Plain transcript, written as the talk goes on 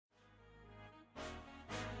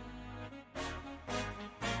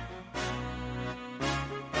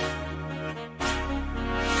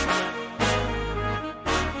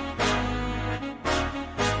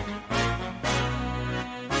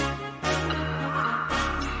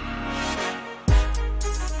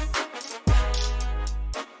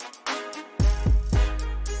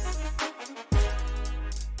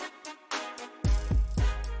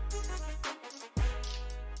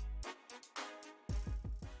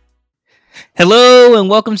Hello and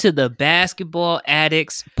welcome to the Basketball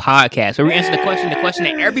Addicts podcast, where we answer the question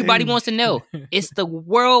that everybody wants to know. It's the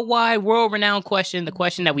worldwide, world-renowned question, the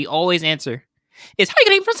question that we always answer. Is how you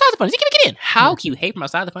gonna hate from outside the finals? You can't get in. How can you hate from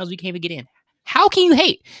outside the finals? We can't even get in. How can you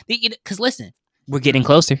hate? Because listen, we're getting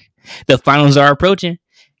closer. The finals are approaching.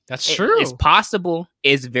 That's true. It's possible.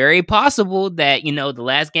 It's very possible that the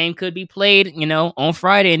last game could be played on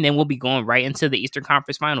Friday, and then we'll be going right into the Eastern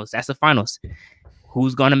Conference Finals. That's the finals.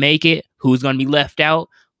 Who's going to make it? Who's going to be left out?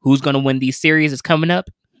 Who's going to win these series is coming up.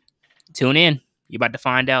 Tune in. You're about to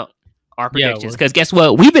find out our predictions. Because guess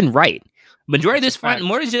what? We've been right. Majority of this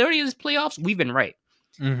playoffs, we've been right.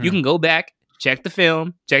 Mm-hmm. You can go back, check the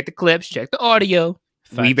film, check the clips, check the audio.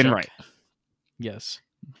 We've been right. Yes.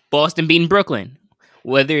 Boston beating Brooklyn.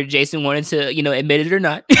 Whether Jason wanted to, admit it or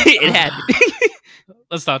not, it happened.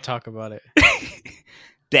 Let's not talk about it.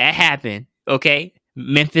 That happened. Okay.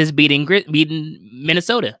 Memphis beating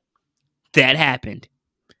Minnesota. That happened.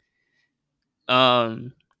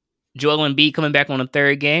 Joel Embiid coming back on the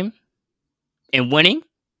third game and winning.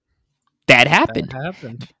 That happened.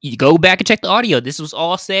 You go back and check the audio. This was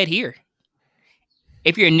all said here.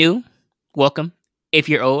 If you're new, welcome. If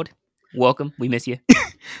you're old, welcome. We miss you.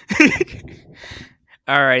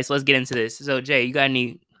 All right, so let's get into this. So, Jay, you got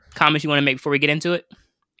any comments you want to make before we get into it?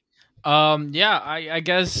 I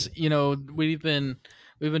guess we've been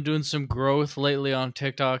doing some growth lately on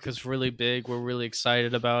TikTok. It's really big. We're really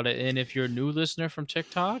excited about it. And if you're a new listener from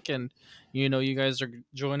TikTok and you guys are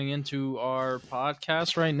joining into our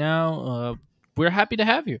podcast right now, we're happy to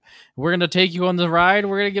have you. We're gonna take you on the ride.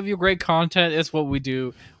 We're gonna give you great content. It's what we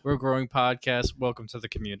do. We're a growing podcast. Welcome to the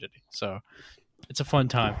community. So it's a fun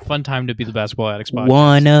time. Fun time to be the Basketball Addicts podcast.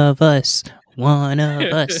 One of us.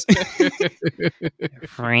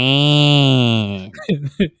 Friend.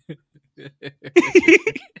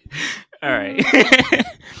 All right.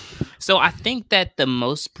 So I think that the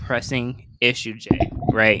most pressing issue, Jay,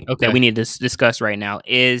 right, that we need to discuss right now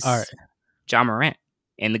is Ja Morant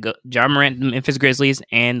and Ja Morant, the Memphis Grizzlies,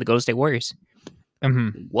 and the Golden State Warriors.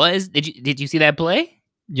 Mm-hmm. Did you see that play?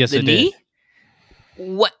 Yes, I did.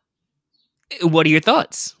 What are your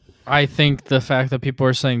thoughts? I think the fact that people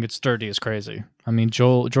are saying it's dirty is crazy. I mean,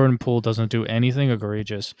 Jordan Poole doesn't do anything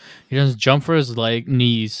egregious. He doesn't jump for his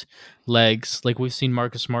legs, like we've seen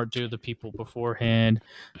Marcus Smart do the people beforehand.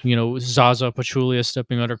 Zaza Pachulia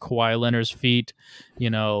stepping under Kawhi Leonard's feet.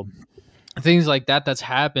 Things like that that's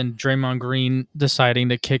happened. Draymond Green deciding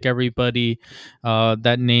to kick everybody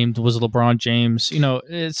that named was LeBron James.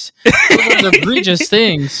 It's one of the egregious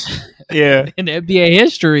things in NBA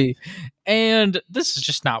history. And this is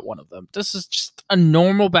just not one of them. This is just a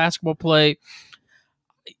normal basketball play.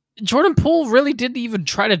 Jordan Poole really didn't even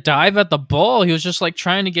try to dive at the ball. He was just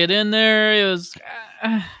trying to get in there. It was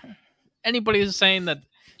anybody who's saying that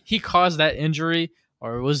he caused that injury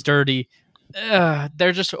or it was dirty.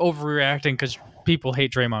 They're just overreacting because people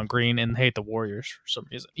hate Draymond Green and hate the Warriors for some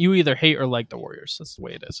reason. You either hate or like the Warriors. That's the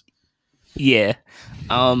way it is. Yeah.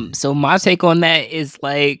 So my take on that is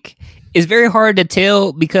it's very hard to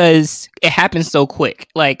tell because it happens so quick.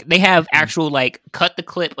 They have actual cut the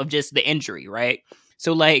clip of just the injury, right?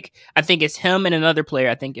 So I think it's him and another player.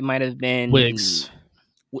 I think it might have been Wiggs.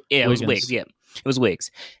 Yeah, it was Wiggs. Yeah, it was Wiggs.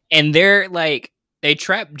 And they're they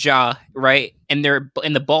trap Ja, right? And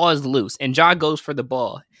the ball is loose, and Ja goes for the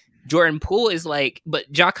ball. Jordan Poole is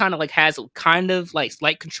but Ja kind of has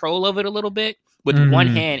slight control of it a little bit with one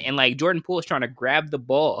hand, and Jordan Poole is trying to grab the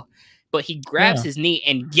ball, but he grabs his knee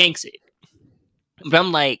and yanks it. But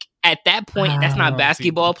I'm at that point, that's not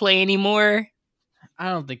basketball play anymore. I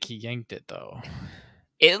don't think he yanked it though.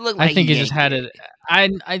 It looked I think he just had it.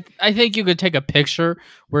 I think you could take a picture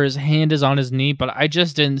where his hand is on his knee, but I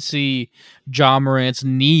just didn't see Ja Morant's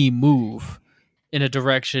knee move in a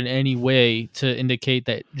direction anyway to indicate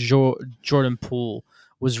that Jordan Poole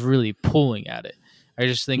was really pulling at it. I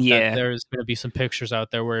just think that there's going to be some pictures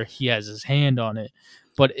out there where he has his hand on it,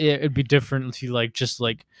 but it'd be different if he just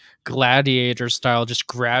gladiator style, just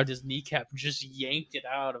grabbed his kneecap and just yanked it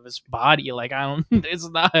out of his body. It's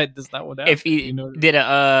not what happened. If he did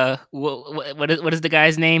what is the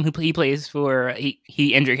guy's name who he plays for?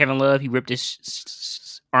 He injured Kevin Love. He ripped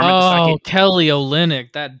his arm at the socket. Kelly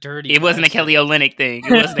Olynyk, that dirty. It wasn't a Kelly Olynyk thing.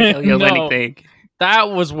 It wasn't a Kelly Olynyk thing.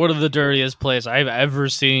 That was one of the dirtiest plays I've ever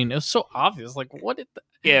seen. It was so obvious.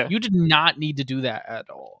 You did not need to do that at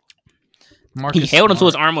all. He held onto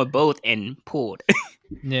his arm with both and pulled.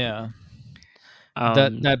 Yeah.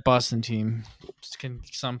 That Boston team can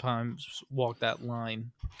sometimes walk that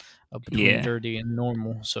line between dirty and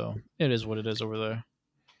normal. So it is what it is over there.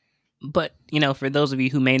 But for those of you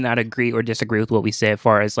who may not agree or disagree with what we said, as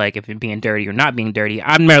far as like if it being dirty or not being dirty,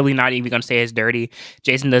 I'm really not even gonna say it's dirty.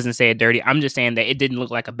 Jason doesn't say it dirty. I'm just saying that it didn't look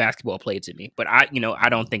like a basketball play to me. But I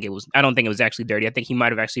don't think it was. I don't think it was actually dirty. I think he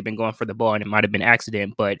might have actually been going for the ball and it might have been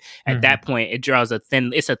accident. But at Hmm. that point, it draws a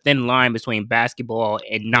thin. It's a thin line between basketball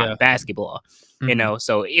and Yeah. not basketball. Hmm.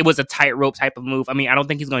 So it was a tightrope type of move. I mean, I don't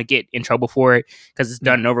think he's gonna get in trouble for it because it's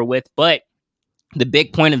done and over with. But the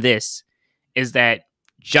big point of this is that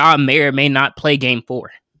John may or may not play game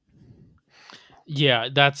 4. Yeah,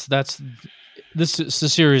 that's this. The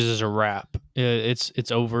series is a wrap.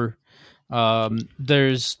 It's over.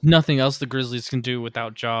 There's nothing else the Grizzlies can do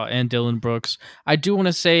without Ja and Dylan Brooks. I do want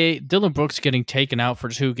to say Dylan Brooks getting taken out for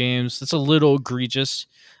 2 games. That's a little egregious.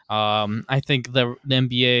 I think the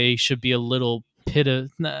NBA should be a little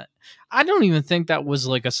I don't even think that was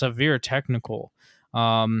like a severe technical.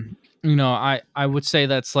 I would say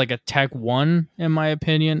that's like a tech 1 in my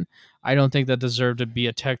opinion. I don't think that deserved to be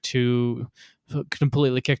a tech 2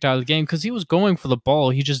 completely kicked out of the game because he was going for the ball.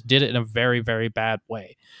 He just did it in a very, very bad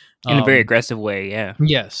way. In a very Um, aggressive way, yeah.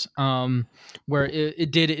 yes. Where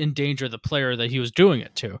it did endanger the player that he was doing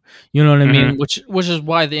it to. You know what I Mm-hmm. mean? Which is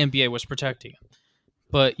why the NBA was protecting him.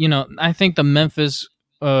 But I think the Memphis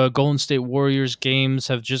Golden State Warriors games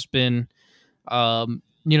have just been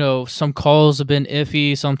some calls have been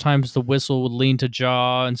iffy. Sometimes the whistle would lean to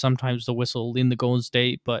Ja, and sometimes the whistle would lean to Golden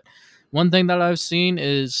State. But one thing that I've seen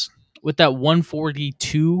is with that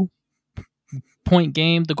 142-point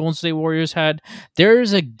game the Golden State Warriors had, there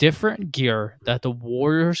is a different gear that the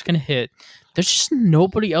Warriors can hit. There's just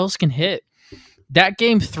nobody else can hit. That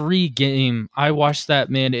game 3 game, I watched that,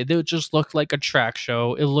 man. It just looked like a track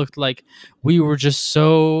show. It looked like we were just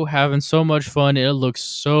so having so much fun. It looks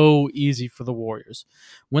so easy for the Warriors.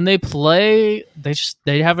 When they play,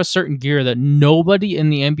 they have a certain gear that nobody in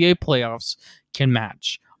the NBA playoffs can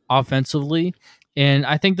match offensively. And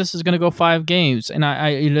I think this is going to go 5 games. And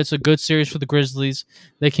it's a good series for the Grizzlies.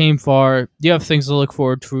 They came far. You have things to look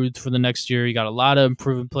forward to for the next year. You got a lot of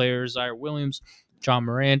improving players: Zaire Williams, John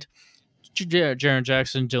Morant, Jaren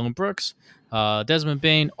Jackson, Dylan Brooks, Desmond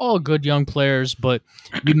Bain, all good young players. But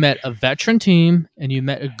you met a veteran team and you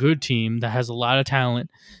met a good team that has a lot of talent.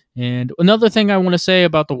 And another thing I want to say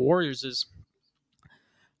about the Warriors is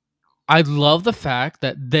I love the fact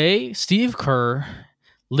that Steve Kerr,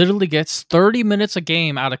 literally gets 30 minutes a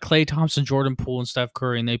game out of Klay Thompson, Jordan Poole, and Steph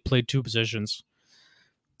Curry, and they played 2 positions.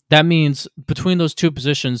 That means between those 2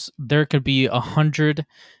 positions, there could be 100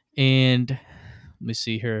 and let me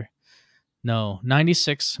see here. No,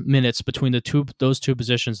 96 minutes between those 2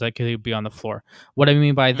 positions that could be on the floor. What I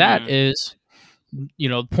mean by that Mm. is,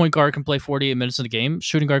 point guard can play 48 minutes in a game,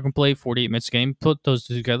 shooting guard can play 48 minutes a game. Put those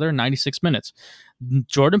two together, 96 minutes.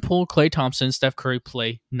 Jordan Poole, Klay Thompson, Steph Curry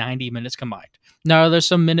play 90 minutes combined. Now, there's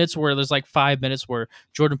some minutes where there's like 5 minutes where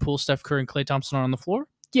Jordan Poole, Steph Curry, and Klay Thompson are on the floor.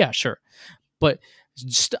 Yeah, sure. But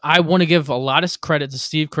I want to give a lot of credit to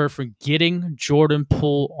Steve Kerr for getting Jordan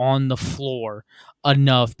Poole on the floor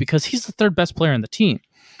enough because he's the 3rd best player on the team.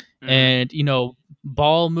 Mm. And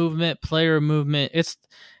ball movement, player movement, it's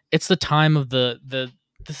the time of the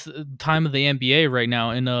time of the NBA right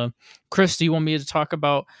now. And Chris, do you want me to talk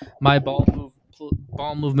about my ball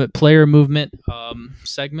movement, player movement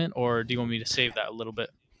segment, or do you want me to save that a little bit?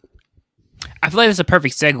 I feel like that's a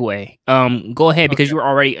perfect segue. Go ahead because Okay. you were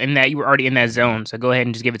already in that. You were already in that zone. So go ahead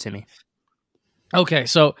and just give it to me. Okay,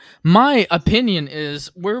 so my opinion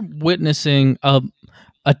is we're witnessing a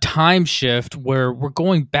time shift where we're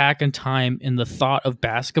going back in time in the thought of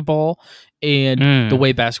basketball and the Mm.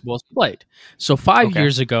 way basketball is played. So 5 Okay.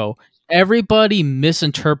 years ago, everybody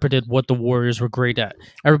misinterpreted what the Warriors were great at.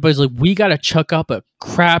 Everybody's like, we got to chuck up a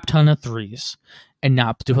crap ton of threes and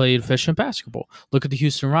not play efficient basketball. Look at the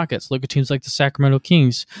Houston Rockets. Look at teams like the Sacramento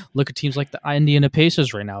Kings. Look at teams like the Indiana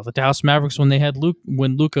Pacers right now. The Dallas Mavericks when they had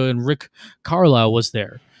when Luka and Rick Carlisle was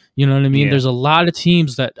there. You know what I mean? Yeah. There's a lot of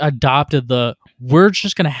teams that adopted we're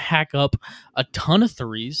just going to hack up a ton of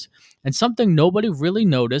threes, and something nobody really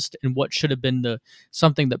noticed and what should have been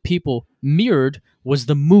something that people mirrored was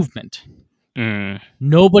the movement. Mm.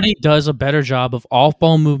 Nobody does a better job of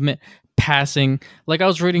off-ball movement, passing. Like I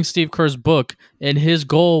was reading Steve Kerr's book, and his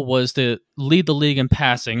goal was to lead the league in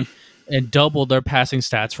passing and double their passing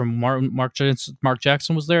stats from Mark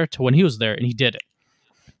Jackson was there to when he was there, and he did it.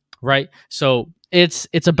 Right? So it's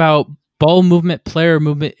about ball movement, player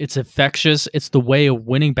movement, it's infectious. It's the way of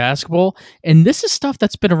winning basketball. And this is stuff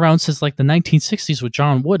that's been around since like the 1960s with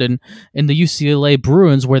John Wooden and the UCLA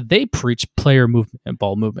Bruins, where they preach player movement and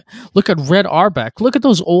ball movement. Look at Red Auerbach. Look at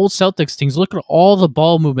those old Celtics teams. Look at all the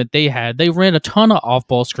ball movement they had. They ran a ton of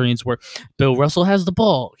off-ball screens where Bill Russell has the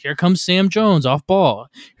ball. Here comes Sam Jones off ball.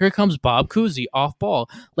 Here comes Bob Cousy off ball.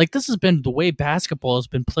 Like, this has been the way basketball has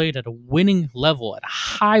been played at a winning level, at a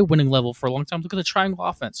high winning level for a long time. Look at the triangle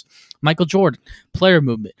offense. Michael Jordan, player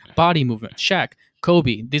movement, body movement. Shaq,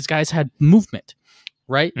 Kobe, these guys had movement,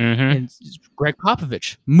 right? And Greg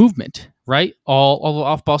Popovich, movement, right? All the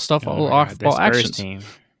off-ball stuff, all the off-ball actions. Team.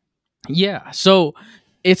 Yeah, so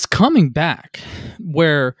it's coming back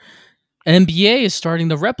where NBA is starting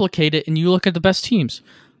to replicate it, and you look at the best teams.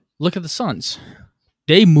 Look at the Suns.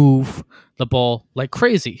 They move the ball like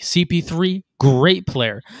crazy. CP3, great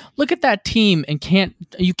player. Look at that team, and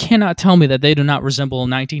you cannot tell me that they do not resemble a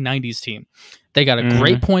 1990s team. They got a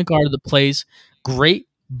great point guard that plays great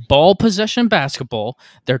ball possession basketball.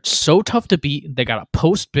 They're so tough to beat. They got a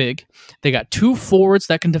post big. They got 2 forwards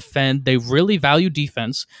that can defend. They really value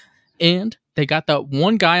defense. And they got that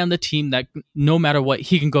one guy on the team that no matter what,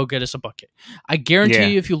 he can go get us a bucket. I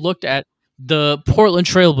guarantee you, if you looked at the Portland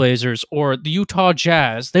Trailblazers or the Utah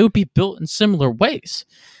Jazz, they would be built in similar ways.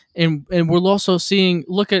 And we're also seeing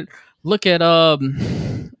look at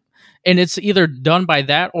and it's either done by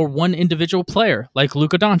that or one individual player like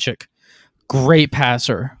Luka Doncic. Great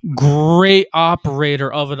passer, great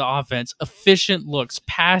operator of an offense, efficient looks,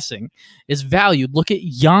 passing is valued. Look at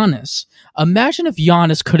Giannis. Imagine if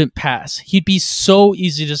Giannis couldn't pass. He'd be so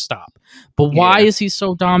easy to stop. But why is he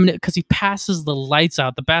so dominant? Because he passes the lights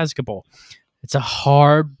out the basketball. It's a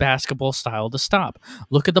hard basketball style to stop.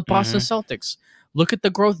 Look at the Boston Celtics. Look at the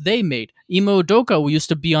growth they made. Ime Udoka used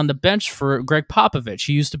to be on the bench for Greg Popovich.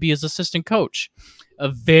 He used to be his assistant coach.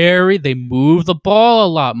 They move the ball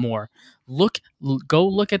a lot more. Go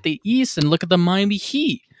look at the East and look at the Miami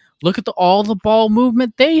Heat. Look at all the ball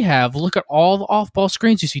movement they have. Look at all the off-ball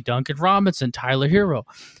screens. You see Duncan Robinson, Tyler Hero.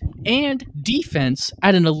 And defense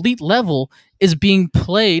at an elite level is being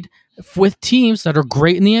played with teams that are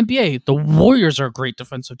great in the NBA. The Warriors are a great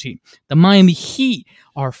defensive team. The Miami Heat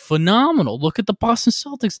are phenomenal. Look at the Boston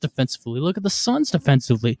Celtics defensively. Look at the Suns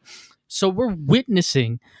defensively. So we're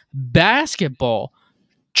witnessing basketball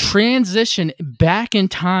transition back in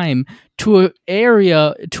time to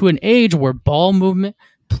an age where ball movement,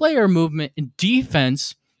 player movement, and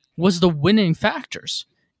defense was the winning factors.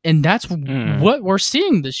 And that's what we're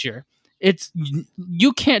seeing this year.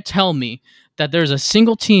 You can't tell me that there's a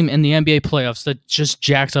single team in the NBA playoffs that just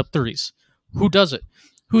jacks up threes. Who does it?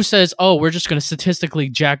 Who says, oh, we're just going to statistically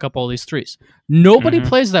jack up all these threes? Nobody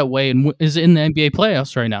plays that way and is in the NBA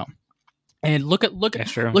playoffs right now. And look at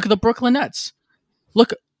the Brooklyn Nets.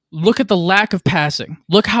 Look at the lack of passing.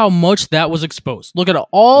 Look how much that was exposed. Look at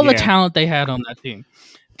all the talent they had on that team.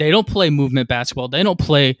 They don't play movement basketball. They don't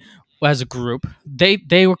play as a group. They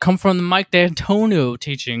come from the Mike D'Antonio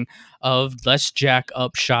teaching of let's jack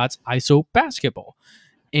up shots, ISO basketball.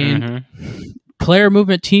 And player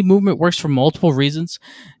movement, team movement works for multiple reasons.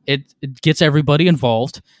 It gets everybody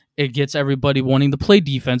involved. It gets everybody wanting to play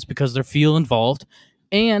defense because they feel involved.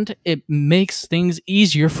 And it makes things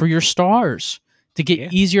easier for your stars to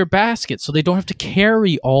get easier baskets so they don't have to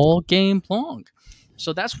carry all game long.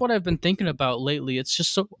 So that's what I've been thinking about lately. It's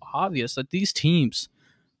just so obvious that these teams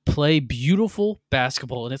play beautiful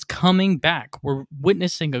basketball and it's coming back. We're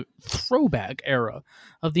witnessing a throwback era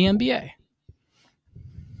of the NBA.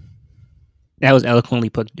 That was eloquently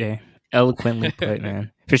put, Jay. Eloquently put,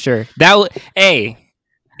 man. For sure. Hey.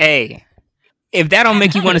 If that don't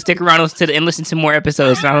make you want to stick around and listen to more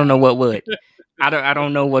episodes, I don't know what would. I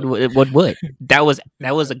don't know what would. That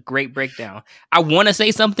was a great breakdown. I want to say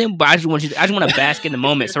something, but I just want to bask in the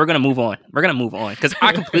moment. So we're gonna move on. Because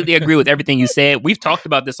I completely agree with everything you said. We've talked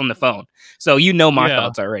about this on the phone, so you know my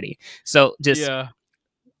thoughts already. So just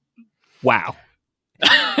wow.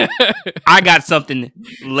 I got something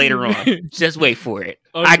later on. Just wait for it.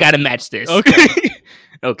 Okay. I gotta match this. Okay.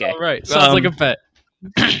 Okay. All right. Sounds like a bet.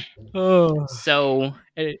 So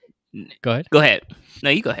go ahead. Go ahead. No,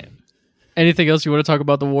 you go ahead. Anything else you want to talk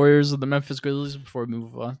about the Warriors and the Memphis Grizzlies before we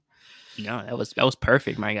move on? No, that was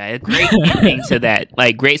perfect, my guy. A great ending to that.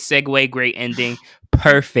 Like, great segue, great ending.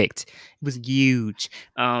 Perfect. It was huge.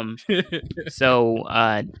 So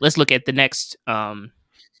let's look at the next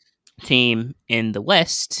team in the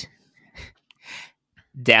West.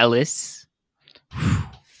 Dallas.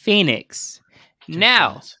 Phoenix.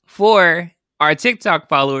 Now, for our TikTok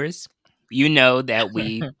followers, you know that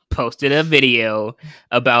we posted a video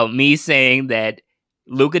about me saying that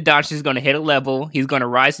Luka Doncic is going to hit a level. He's going to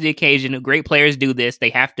rise to the occasion. Great players do this.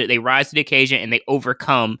 They rise to the occasion and they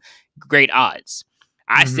overcome great odds.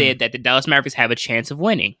 I said that the Dallas Mavericks have a chance of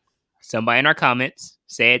winning. Somebody in our comments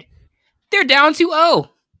said they're down 2-0.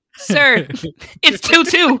 Sir, it's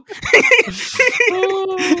 2-2.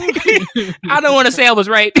 I don't want to say I was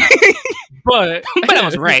right, but I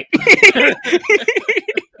was right.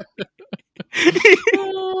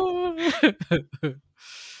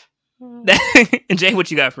 Jay,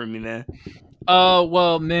 what you got for me, man?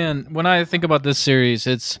 Well, man, when I think about this series,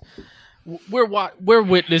 it's we're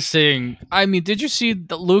witnessing. I mean, did you see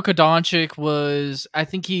that Luka Doncic was? I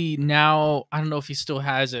think I don't know if he still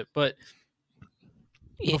has it, but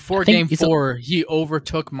before Game 4, he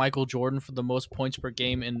overtook Michael Jordan for the most points per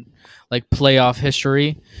game in like playoff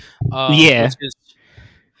history.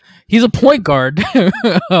 He's a point guard.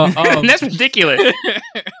 That's ridiculous.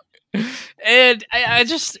 And I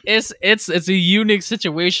just it's a unique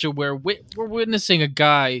situation where we're witnessing a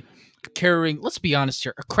guy carrying, let's be honest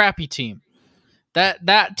here, a crappy team.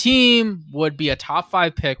 That team would be a top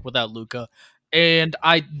 5 pick without Luka. And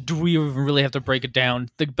do we even really have to break it down?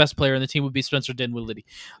 The best player in the team would be Spencer Dinwiddie.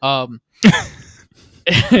 And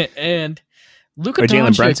Luka Doncic,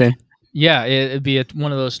 Jalen Brunson. Yeah, it'd be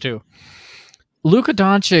one of those two. Luka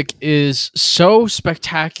Doncic is so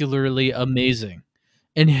spectacularly amazing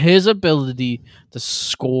in his ability to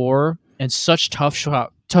score and such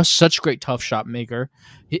great tough shot maker.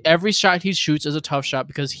 Every shot he shoots is a tough shot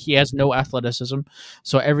because he has no athleticism,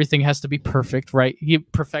 so everything has to be perfect, right? He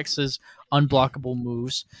perfects his unblockable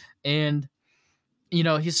moves, and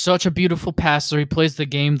he's such a beautiful passer. He plays the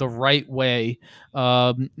game the right way,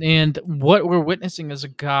 and what we're witnessing is a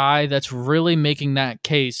guy that's really making that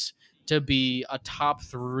case to be a top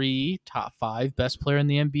 3, top 5 best player in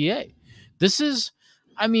the NBA. This is,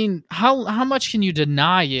 I mean, how much can you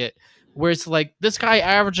deny it? Where it's like this guy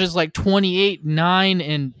averages like 28, 9,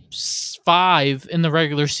 and 5 in the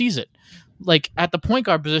regular season. Like at the point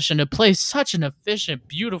guard position, it plays such an efficient,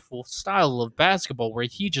 beautiful style of basketball where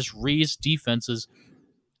he just reads defenses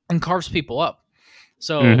and carves people up.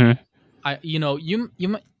 So, you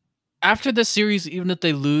might, after this series, even if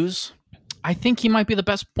they lose, I think he might be the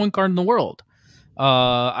best point guard in the world.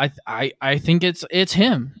 I think it's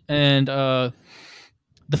him and the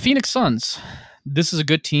Phoenix Suns. This is a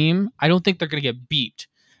good team. I don't think they're going to get beat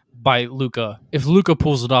by Luka. If Luka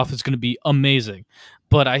pulls it off, it's going to be amazing.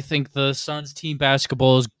 But I think the Suns team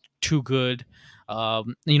basketball is too good.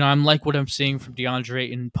 I'm like what I'm seeing from DeAndre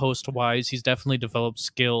Ayton post-wise. He's definitely developed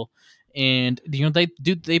skill. And,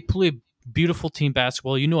 they play beautiful team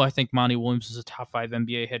basketball. I think Monty Williams is a top 5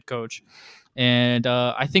 NBA head coach. And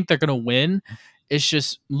I think they're going to win. It's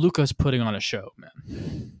just Luka's putting on a show,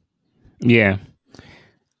 man. Yeah.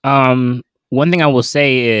 One thing I will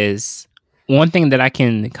say is one thing that I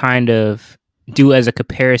can kind of do as a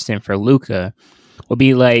comparison for Luka would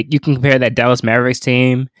be like you can compare that Dallas Mavericks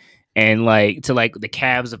team and like to like the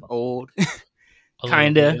Cavs of old,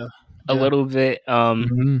 kind of a little bit.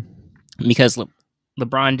 Because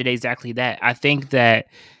LeBron did exactly that. I think that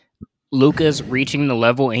Luka's reaching the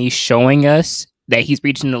level and he's showing us that he's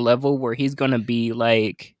reaching the level where he's gonna be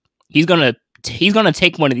like he's gonna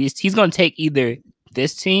take one of these. He's gonna take either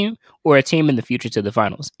this team or a team in the future to the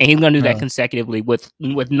finals, and he's gonna do that consecutively with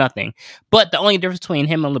nothing. But the only difference between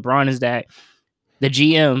him and LeBron is that the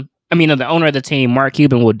owner of the team, Mark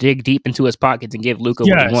Cuban, will dig deep into his pockets and give Luka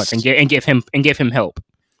what he wants and give him help.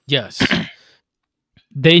 Yes,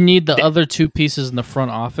 they need the other two pieces in the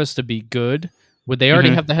front office to be good. Would they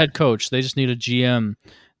already have the head coach? They just need a GM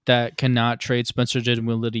that cannot trade Spencer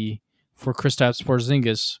Dinwiddie for Kristaps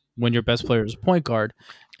Porzingis when your best player is a point guard,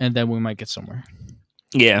 and then we might get somewhere.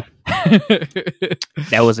 Yeah,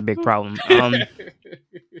 that was a big problem.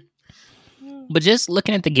 But just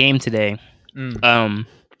looking at the game today, it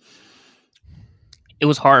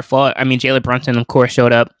was hard fought. I mean, Jalen Brunson, of course,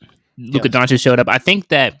 showed up. Luka Doncic showed up. I think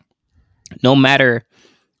that no matter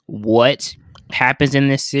what happens in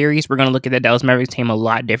this series, we're going to look at the Dallas Mavericks team a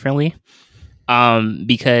lot differently.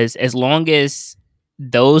 Because as long as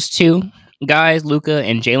those two guys, Luka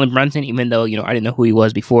and Jalen Brunson, even though, I didn't know who he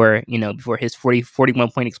was before his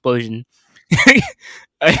 41 point explosion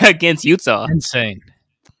against Utah.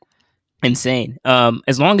 Insane.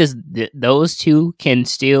 As long as those two can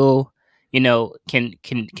still,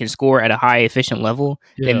 can score at a high efficient level,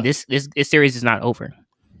 then this series is not over.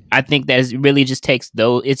 I think that it really just takes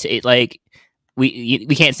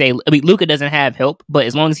we can't say. I mean, Luka doesn't have help, but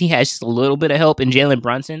as long as he has just a little bit of help in Jalen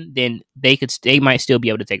Brunson, then they might still be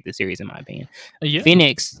able to take the series, in my opinion.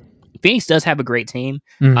 Phoenix does have a great team.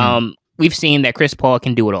 We've seen that Chris Paul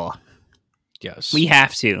can do it all. Yes, we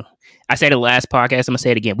have to. I said it last podcast. I'm gonna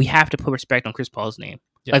say it again. We have to put respect on Chris Paul's name.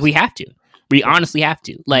 Yes. Like we have to. We honestly have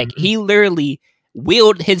to. Like Mhm. he literally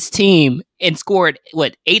wheeled his team and scored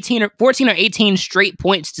what 18 or 14 or 18 straight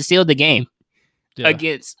points to seal the game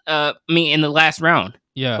against me in the last round.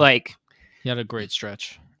 Yeah. Like he had a great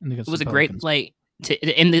stretch. It was a great play to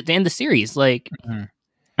end the series. Like Mhm.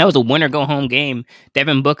 that was a winner go home game.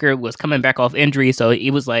 Devin Booker was coming back off injury, so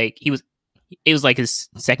it was like his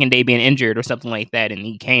second day being injured or something like that, and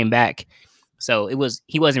he came back. So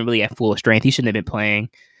he wasn't really at full strength. He shouldn't have been playing,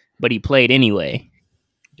 but he played anyway.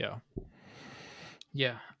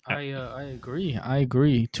 Yeah, I agree. I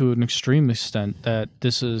agree to an extreme extent that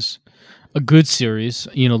this is a good series.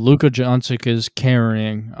 You know, Luka Doncic is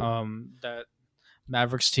carrying that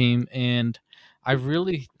Mavericks team, and I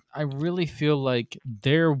really feel like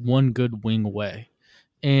they're one good wing away.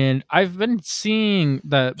 And I've been seeing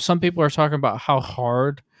that some people are talking about how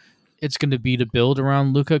hard it's going to be to build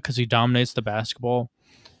around Luka because he dominates the basketball.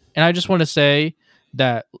 And I just want to say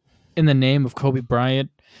that in the name of Kobe Bryant,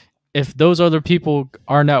 if those other people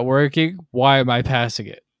are not working, why am I passing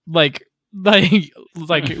it? Like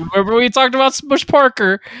remember we talked about Smush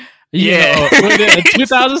Parker, you know, with the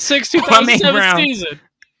 2006, 2007 season.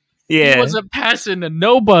 Yeah. He wasn't passing to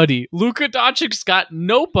nobody. Luka Doncic's got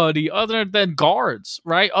nobody other than guards,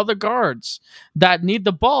 right? Other guards that need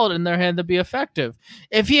the ball in their hand to be effective.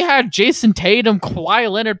 If he had Jason Tatum, Kawhi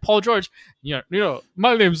Leonard, Paul George,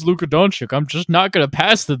 my name's Luka Doncic. I'm just not going to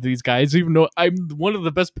pass to these guys, even though I'm one of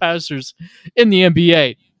the best passers in the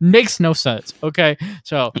NBA. Makes no sense, okay?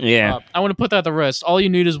 So I want to put that to rest. All you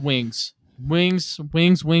need is wings. Wings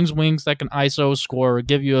that can ISO score,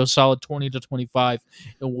 give you a solid 20 to 25,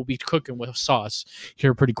 and we'll be cooking with sauce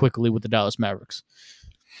here pretty quickly with the Dallas Mavericks.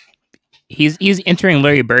 He's entering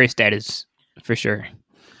Larry Bird status for sure,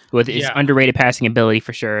 with his underrated passing ability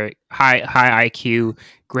for sure, high IQ,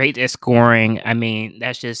 great at scoring. I mean,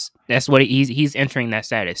 that's what he's entering that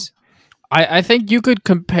status. I think you could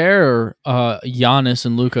compare Giannis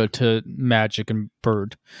and Luka to Magic and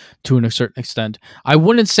Bird to a certain extent. I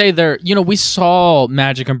wouldn't say they're, we saw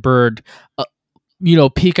Magic and Bird,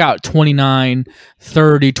 peak out 29,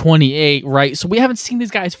 30, 28, right? So we haven't seen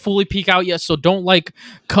these guys fully peak out yet, so don't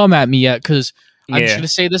come at me yet because I'm just going to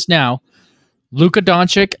say this now. Luka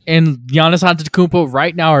Doncic and Giannis Antetokounmpo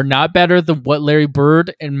right now are not better than what Larry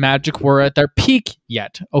Bird and Magic were at their peak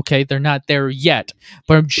yet. Okay, they're not there yet.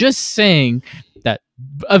 But I'm just saying that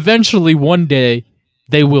eventually one day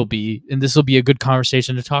they will be, and this will be a good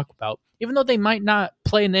conversation to talk about. Even though they might not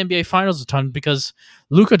play in the NBA Finals a ton because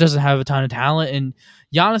Luka doesn't have a ton of talent, and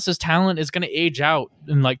Giannis's talent is going to age out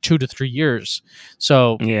in 2 to 3 years.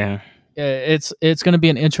 So it's going to be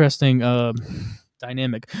an interesting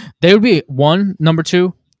dynamic. They would be one, number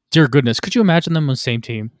two. Dear goodness, could you imagine them on the same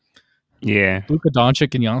team? Yeah, Luka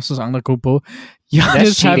Doncic and Giannis Antetokounmpo.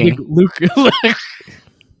 Giannis having Luka.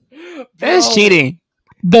 That's cheating.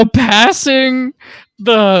 The passing,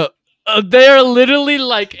 they're literally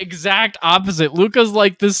exact opposite. Luka's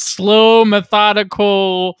this slow,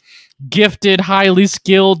 methodical, gifted, highly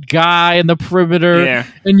skilled guy in the perimeter,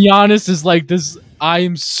 and Giannis is this. I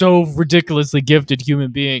am so ridiculously gifted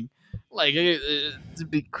human being.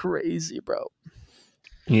 It'd be crazy, bro.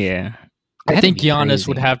 Yeah. I think Giannis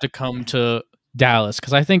would have to come to Dallas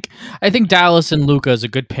because I think Dallas and Luka is a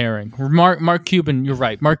good pairing. Mark Cuban, you're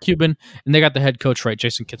right. Mark Cuban, and they got the head coach right.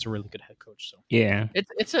 Jason Kidd's a really good head coach. So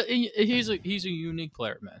he's a unique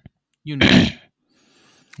player, man. Unique,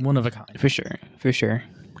 one of a kind. For sure.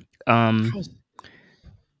 Man.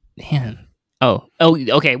 Oh,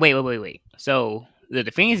 okay. Wait. So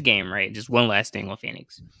the Phoenix game, right? Just one last thing on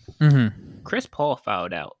Phoenix. Mm-hmm. Chris Paul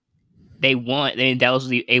fouled out. They won. Then Dallas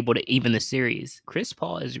was able to even the series. Chris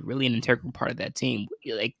Paul is really an integral part of that team.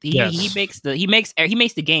 He makes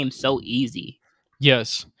the game so easy.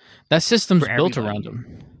 Yes, that system's built around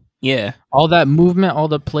him. Yeah, all that movement, all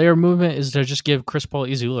the player movement is to just give Chris Paul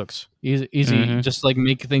easy looks, easy, just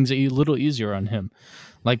make things a little easier on him.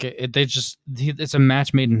 It's a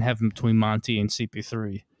match made in heaven between Monty and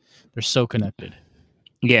CP3. They're so connected.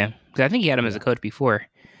 Yeah, because I think he had him as a coach before.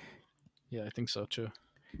 Yeah, I think so too.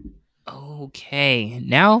 Okay,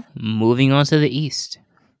 now moving on to the East.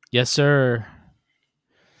 Yes, sir.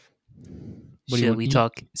 Should we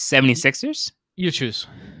talk 76ers? You choose.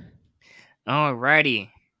 Alrighty.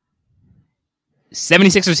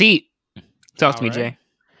 76ers Heat. Talk to me, Jay.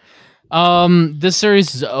 This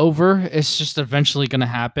series is over. It's just eventually going to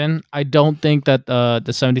happen. I don't think that the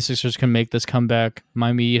 76ers can make this comeback.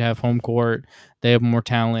 Miami Heat have home court. They have more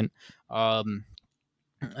talent.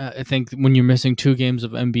 I think when you're missing 2 games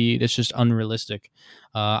of Embiid, it's just unrealistic.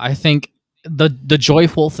 I think the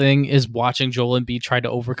joyful thing is watching Joel Embiid try to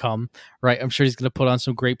overcome. Right, I'm sure he's going to put on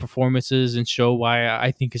some great performances and show why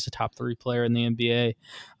I think he's a top 3 player in the NBA.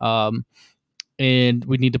 And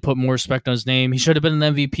we need to put more respect on his name. He should have been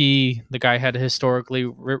an MVP. The guy had a historically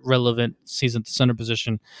relevant season at the center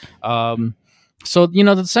position. So, the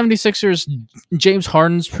 76ers, James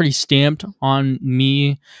Harden's pretty stamped on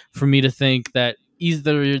me for me to think that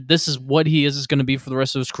either this is what he is going to be for the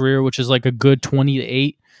rest of his career, which is like a good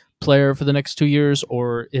 28 player for the next 2 years,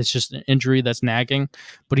 or it's just an injury that's nagging.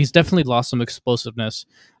 But he's definitely lost some explosiveness.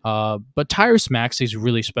 But Tyrese Maxey's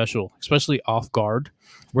really special, especially off guard,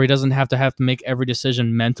 where he doesn't have to make every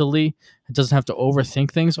decision mentally. He doesn't have to overthink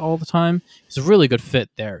things all the time. He's a really good fit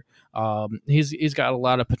there. He's got a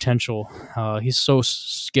lot of potential. He's so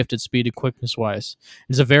gifted speed and quickness wise.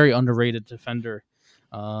 He's a very underrated defender.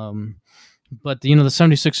 But the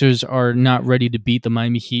 76ers are not ready to beat the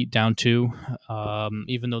Miami Heat down 2,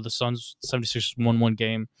 even though the 76ers won 1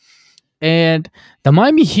 game. And the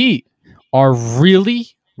Miami Heat are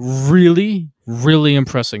really, really, really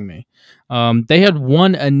impressing me. They had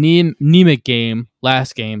one anemic game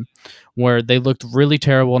last game where they looked really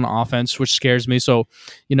terrible on offense, which scares me. So,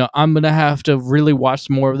 I'm going to have to really watch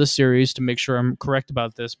more of the series to make sure I'm correct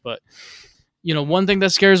about this. But, one thing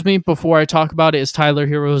that scares me before I talk about it is Tyler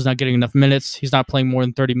Hero is not getting enough minutes. He's not playing more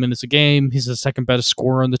than 30 minutes a game. He's the second best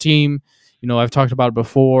scorer on the team. I've talked about it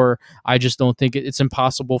before. I just don't think it's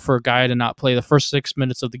impossible for a guy to not play the first 6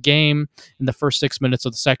 minutes of the game and the first 6 minutes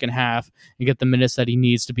of the second half and get the minutes that he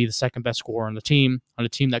needs to be the second best scorer on a team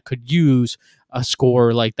that could use a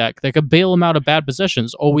scorer like that could bail him out of bad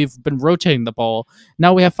possessions. Oh, we've been rotating the ball.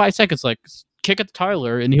 Now we have 5 seconds. Like, kick it to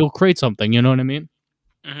Tyler and he'll create something. You know what I mean?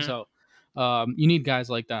 Mm-hmm. So you need guys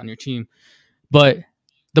like that on your team. But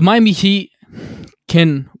the Miami Heat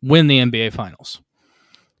can win the NBA Finals.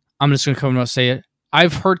 I'm just going to come out and say it.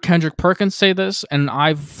 I've heard Kendrick Perkins say this, and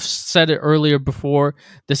I've said it earlier before.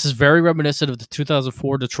 This is very reminiscent of the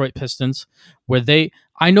 2004 Detroit Pistons, where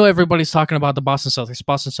I know everybody's talking about the Boston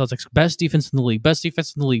Celtics, best defense in the league, best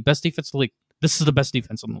defense in the league, best defense in the league. This is the best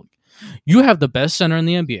defense in the league. You have the best center in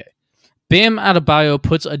the NBA. Bam Adebayo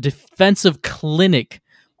puts a defensive clinic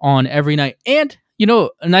on every night. And, a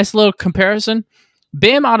nice little comparison,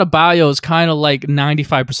 Bam Adebayo is kind of like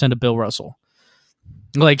 95% of Bill Russell.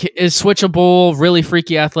 Like, is switchable, really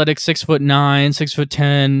freaky athletic, 6'9",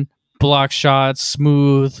 6'10", block shots,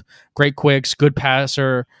 smooth, great quicks, good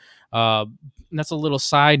passer. That's a little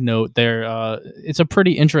side note there. It's a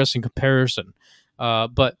pretty interesting comparison.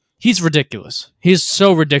 But he's ridiculous. He's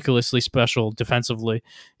so ridiculously special defensively.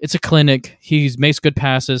 It's a clinic. He makes good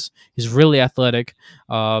passes. He's really athletic.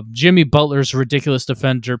 Jimmy Butler's a ridiculous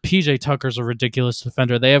defender. PJ Tucker's a ridiculous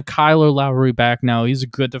defender. They have Kyler Lowry back now. He's a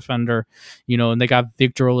good defender. And they got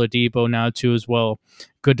Victor Oladipo now too as well.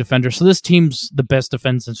 Good defender. So this team's the best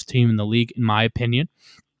defensive team in the league, in my opinion.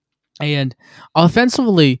 And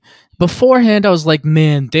offensively, beforehand, I was like,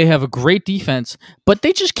 man, they have a great defense, but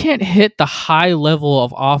they just can't hit the high level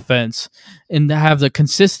of offense and have the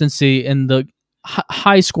consistency in the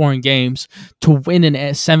high-scoring games to win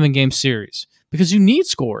a 7-game series. Because you need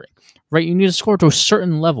scoring, right? You need to score to a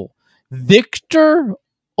certain level. Victor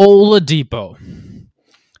Oladipo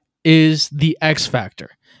is the X factor.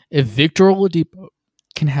 If Victor Oladipo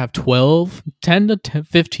can have 10 to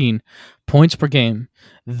 15 points per game,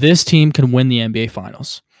 this team can win the NBA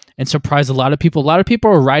Finals and surprise a lot of people. A lot of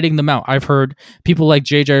people are writing them out. I've heard people like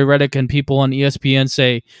JJ Redick and people on ESPN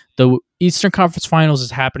say the Eastern Conference Finals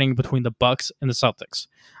is happening between the Bucks and the Celtics.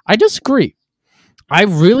 I disagree. I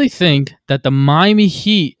really think that the Miami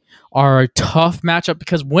Heat are a tough matchup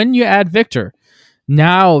because when you add Victor,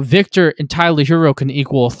 now Victor and Tyler Hero can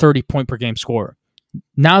equal a 30-point per game scorer.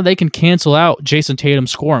 Now they can cancel out Jason Tatum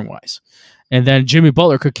scoring-wise. And then Jimmy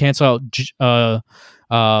Butler could cancel out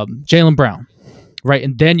Jaylen Brown, right?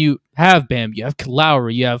 And then you have Bam, you have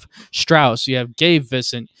Lowry, you have Strauss, you have Gabe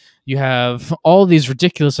Vincent, you have all these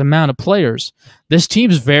ridiculous amount of players. This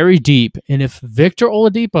team's very deep. And if Victor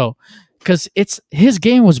Oladipo, because his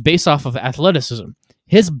game was based off of athleticism,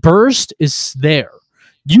 his burst is there.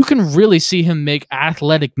 You can really see him make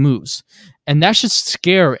athletic moves. And that should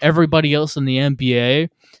scare everybody else in the NBA.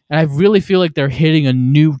 And I really feel like they're hitting a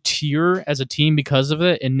new tier as a team because of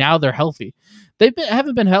it. And now they're healthy. They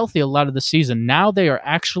haven't been healthy a lot of the season. Now they are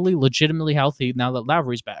actually legitimately healthy now that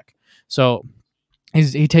Lowry's back. So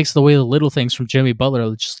he takes away the little things from Jimmy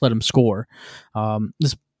Butler. Just let him score. I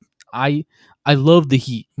love the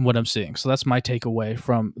Heat, what I'm seeing. So that's my takeaway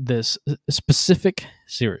from this specific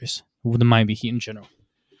series with the Miami Heat in general.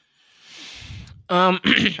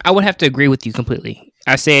 I would have to agree with you completely.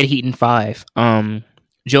 I said Heat in 5.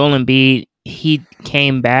 Joel Embiid he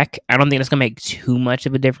came back. I don't think that's gonna make too much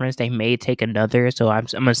of a difference. They may take another, so I'm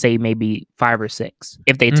gonna say maybe 5 or 6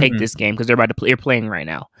 if they take Mm-hmm. this game because they're about to play. They're playing right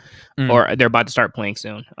now, Mm. or they're about to start playing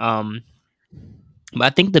soon. But I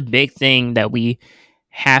think the big thing that we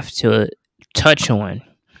have to touch on,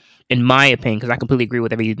 in my opinion, because I completely agree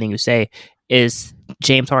with everything you say, is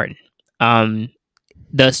James Harden. Um,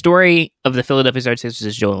 the story of the Philadelphia 76ers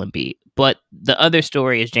is Joel Embiid, but the other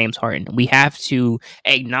story is James Harden. We have to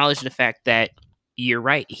acknowledge the fact that you're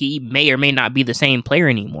right. He may or may not be the same player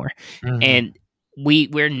anymore, Mm-hmm. and we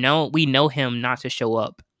know him not to show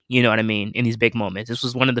up. You know what I mean? In these big moments, this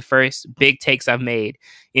was one of the first big takes I've made.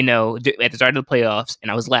 You know, at the start of the playoffs,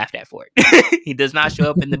 and I was laughed at for it. He does not show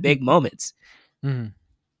up in the big moments.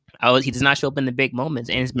 Mm-hmm. He does not show up in the big moments,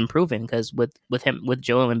 and it's been proven because with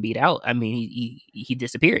Joel Embiid out, I mean, he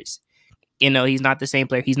disappears. You know, he's not the same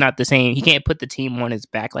player. He's not the same. He can't put the team on his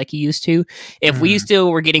back like he used to. If we Mm-hmm.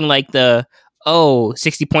 still were getting like the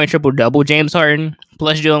 60-point triple double James Harden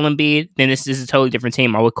plus Joel Embiid, then this is a totally different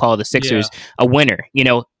team. I would call the Yeah. Sixers a winner. You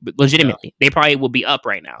know, Yeah. legitimately, they probably will be up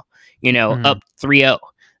right now. You know, Mm-hmm. up 3-0,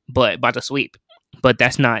 but about to sweep. But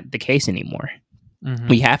that's not the case anymore. Mm-hmm.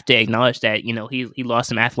 We have to acknowledge that, you know, he lost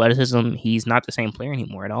some athleticism. He's not the same player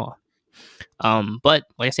anymore at all. But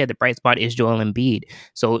like I said, the bright spot is Joel Embiid.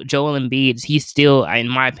 So Joel Embiid, he's still, in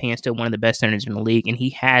my opinion, still one of the best centers in the league, and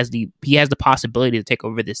he has the possibility to take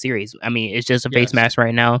over the series. I mean, it's just a face Yes. mask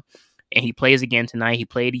right now, and he plays again tonight. He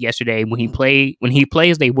played yesterday. When he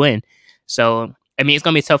plays, they win. So I mean, it's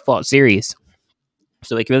gonna be a tough fought series.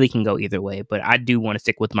 So it really can go either way. But I do want to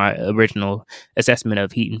stick with my original assessment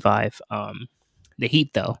of Heat and 5. The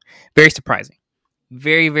Heat, though, very surprising.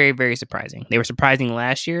 Very, very, very surprising. They were surprising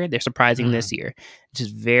last year. They're surprising Mm-hmm. this year.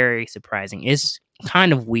 Just very surprising. It's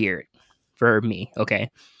kind of weird for me,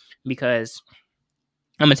 okay? Because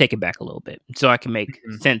I'm going to take it back a little bit so I can make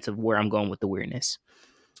Mm-hmm. sense of where I'm going with the weirdness.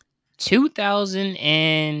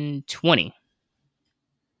 2020,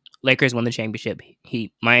 Lakers won the championship.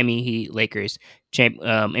 Miami Heat, Lakers,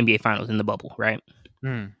 NBA Finals in the bubble, right?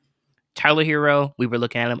 Mm. Tyler Hero, we were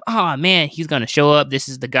looking at him. Oh man, he's gonna show up. This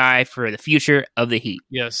is the guy for the future of the Heat.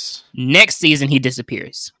 Yes. Next season, he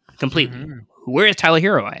disappears completely. Mm-hmm. Where is Tyler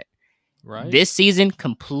Hero at? Right. This season,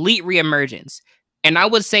 complete reemergence. And I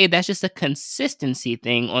would say that's just a consistency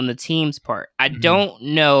thing on the team's part. I Mm-hmm. don't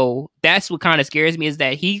know. That's what kind of scares me is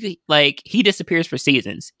that he disappears for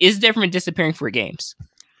seasons. It's different disappearing for games.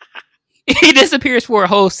 He disappears for a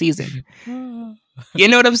whole season. You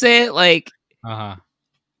know what I'm saying? Like, Uh-huh.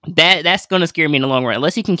 that's gonna scare me in the long run.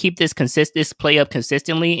 Unless he can keep this play up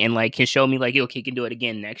consistently and like can show me like, okay, he can do it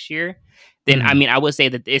again next year. Then I Mm-hmm. mean, I would say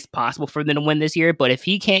that it's possible for them to win this year. But if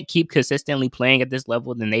he can't keep consistently playing at this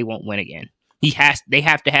level, then they won't win again. They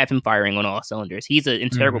have to have him firing on all cylinders. He's an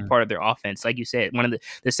integral Mm-hmm. part of their offense, like you said, one of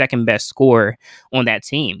the second best scorer on that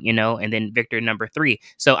team. You know, and then Victor number 3.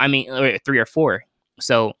 So I mean, or 3 or 4.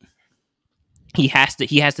 So he has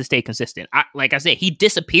to stay consistent. Like I said, he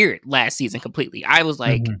disappeared last season completely. I was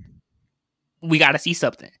like, Mm-hmm. we got to see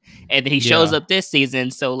something. And then he shows Yeah. up this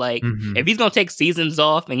season. So, like, Mm-hmm. if he's going to take seasons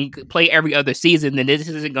off and play every other season, then this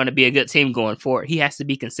isn't going to be a good team going forward. He has to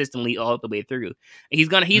be consistently all the way through. He's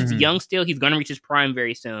Mm-hmm. young still. He's going to reach his prime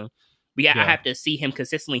very soon. But yeah, I Yeah. have to see him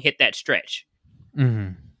consistently hit that stretch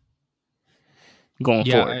Mm-hmm. going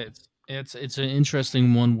Yeah, forward. it's an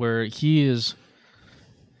interesting one where he's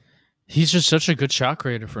just such a good shot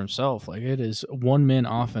creator for himself. Like it is one man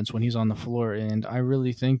offense when he's on the floor, and I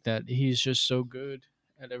really think that he's just so good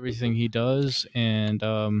at everything he does. And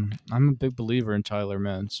I'm a big believer in Tyler,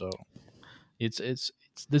 man. So it's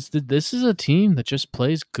this is a team that just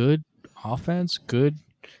plays good offense, good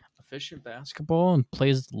efficient basketball, and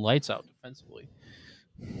plays lights out defensively.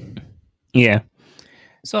 Yeah.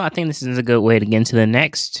 So I think this is a good way to get into the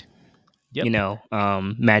next, Yep.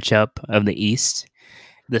 matchup of the East.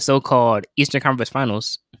 The so-called Eastern Conference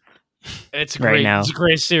Finals. It's right great. now. It's a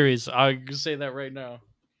great series. I can say that right now.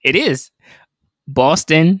 It is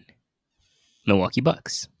Boston, Milwaukee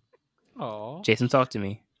Bucks. Oh. Jason, talk to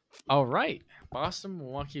me. All right, Boston,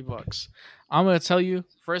 Milwaukee Bucks. I'm gonna tell you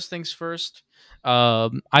first things first.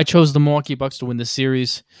 I chose the Milwaukee Bucks to win the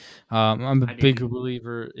series. I'm a I big didn't.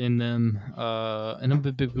 believer in them, and I'm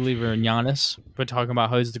a big believer in Giannis. We're talking about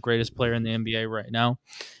how he's the greatest player in the NBA right now.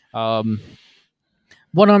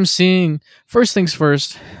 What I'm seeing, first things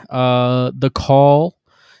first, the call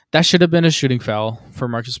that should have been a shooting foul for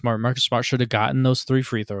Marcus Smart. Marcus Smart should have gotten those 3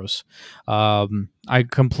 free throws. I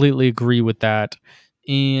completely agree with that.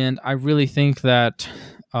 And I really think that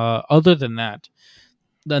other than that,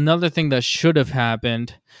 another thing that should have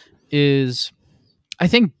happened is I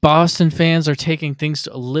think Boston fans are taking things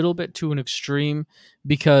a little bit to an extreme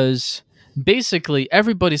because basically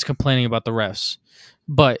everybody's complaining about the refs,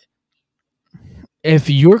 but if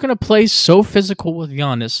you're going to play so physical with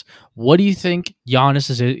Giannis, what do you think Giannis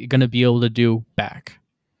is going to be able to do back?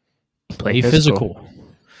 Play physical.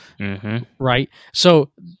 Mm-hmm. Right?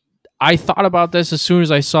 So I thought about this as soon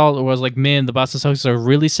as I saw it. Was like, man, the Boston Celtics are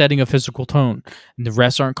really setting a physical tone, and the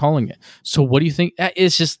refs aren't calling it. So what do you think?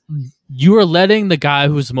 It's just you are letting the guy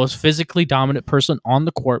who's the most physically dominant person on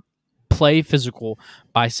the court play physical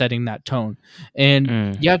by setting that tone,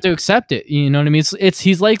 and you have to accept it. You know what I mean? It's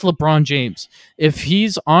he's like LeBron James. If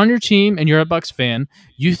he's on your team and you're a Bucks fan,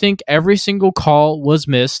 you think every single call was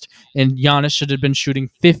missed, and Giannis should have been shooting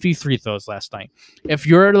 53 throws last night. If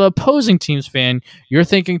you're the opposing team's fan, you're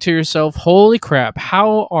thinking to yourself, "Holy crap!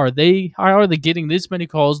 How are they getting this many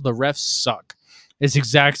calls? The refs suck." It's the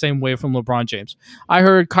exact same way from LeBron James. I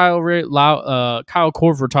heard Kyle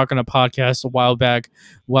Korver talking on a podcast a while back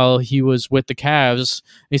while he was with the Cavs.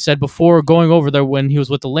 He said before going over there when he was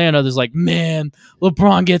with Atlanta, there's like, man,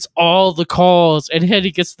 LeBron gets all the calls, and then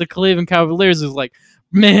he gets the Cleveland Cavaliers. Is like,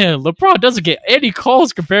 man, LeBron doesn't get any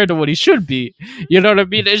calls compared to what he should be. You know what I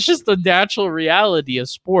mean? It's just the natural reality of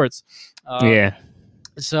sports. Yeah.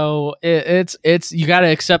 So it's you got to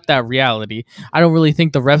accept that reality. I don't really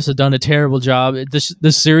think the refs have done a terrible job. This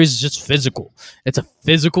series is just physical. It's a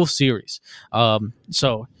physical series.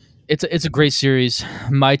 So it's a great series.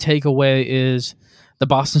 My takeaway is the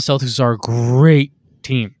Boston Celtics are a great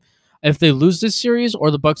team. If they lose this series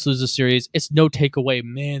or the Bucks lose this series, it's no takeaway.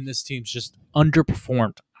 Man, this team's just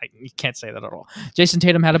underperformed. You can't say that at all. Jason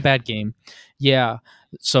Tatum had a bad game. Yeah.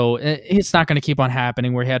 So it's not going to keep on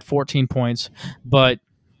happening where he had 14 points. But,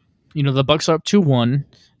 you know, the Bucks are up 2-1.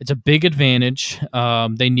 It's a big advantage.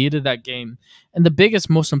 They needed that game. And the biggest,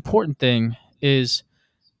 most important thing is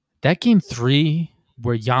that game 3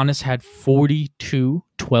 where Giannis had 42,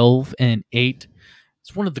 12, and 8.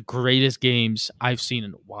 It's one of the greatest games I've seen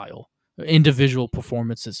in a while. Individual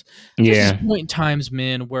performances. Yeah. There's this point in times,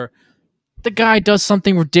 man, where the guy does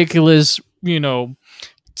something ridiculous,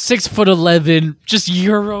 6'11", just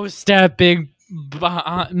Euro stepping,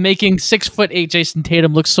 making 6'8" Jason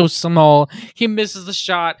Tatum look so small. He misses the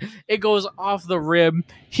shot. It goes off the rim.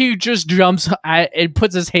 He just jumps and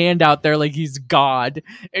puts his hand out there like he's God.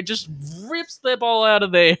 It just rips the ball out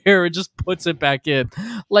of the air and just puts it back in.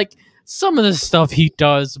 Like, some of the stuff he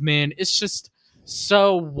does, man, it's just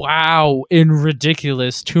so wow and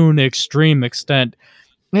ridiculous to an extreme extent.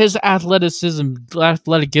 His athletic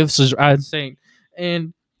gifts is insane.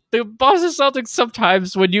 And the Boston Celtics,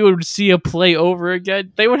 sometimes when you would see a play over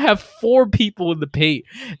again, they would have 4 people in the paint.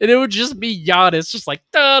 And it would just be Giannis, just like,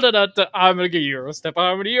 da-da-da-da, I'm going to get Euro step,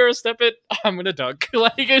 I'm going to Euro step it, I'm going to dunk.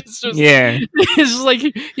 Like, it's just, it's just like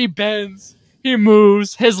he bends, he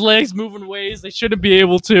moves, his legs move in ways they shouldn't be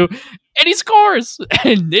able to, and he scores.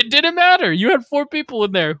 And it didn't matter. You had 4 people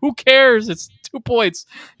in there. Who cares? It's 2 points.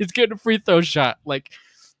 He's getting a free throw shot. Like,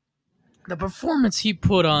 the performance he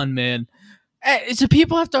put on, man. So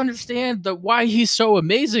people have to understand that why he's so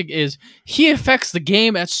amazing is he affects the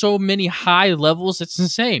game at so many high levels. It's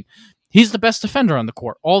insane. He's the best defender on the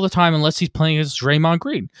court all the time, unless he's playing against Draymond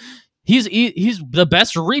Green. He's the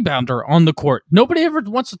best rebounder on the court. Nobody ever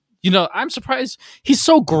wants to. I'm surprised he's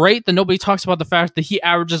so great that nobody talks about the fact that he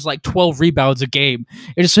averages like 12 rebounds a game.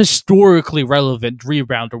 It is historically relevant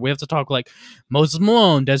rebounder. We have to talk like Moses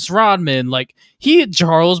Malone, Dennis Rodman, like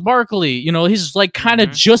Charles Barkley. He's like kind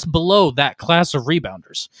of just below that class of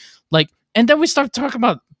rebounders. Like, and then we start talking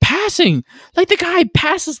about passing. Like, the guy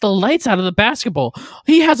passes the lights out of the basketball.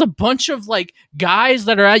 He has a bunch of like guys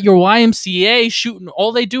that are at your YMCA shooting.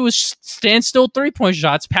 All they do is stand still 3-point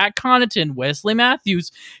shots. Pat Connaughton, Wesley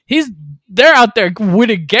Matthews. They're out there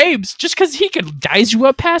winning games just because he can dice you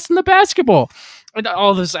up passing the basketball and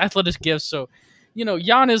all this athletic gifts. So,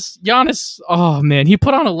 Giannis. Oh man, he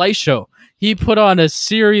put on a light show. He put on a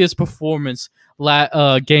serious performance.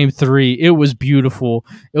 Game 3, it was beautiful.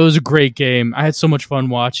 It was a great game. I had so much fun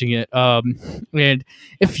watching it. And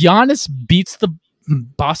if Giannis beats the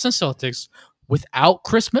Boston Celtics without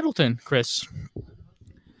Chris Middleton,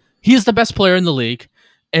 he is the best player in the league,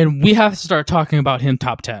 and we have to start talking about him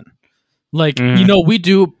top 10. Like, we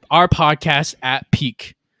do our podcast at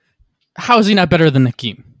peak. How is he not better than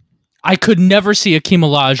Hakeem? I could never see Hakeem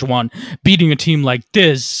Olajuwon beating a team like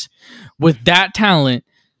this with that talent.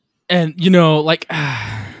 And, you have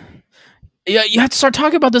to start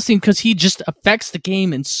talking about this thing because he just affects the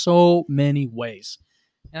game in so many ways.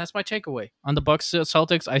 And that's my takeaway. On the Bucks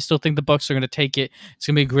Celtics, I still think the Bucks are going to take it. It's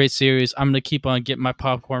going to be a great series. I'm going to keep on getting my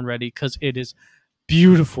popcorn ready because it is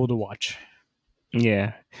beautiful to watch.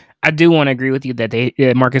 Yeah. I do want to agree with you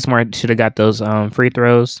that Marcus Smart should have got those free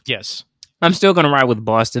throws. Yes. I'm still gonna ride with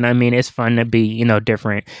Boston. I mean, it's fun to be,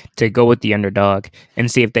 different, to go with the underdog and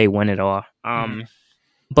see if they win it all. Mhm.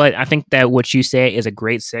 But I think that what you said is a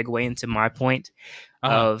great segue into my point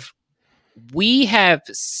of we have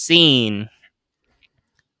seen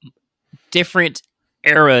different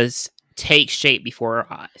eras take shape before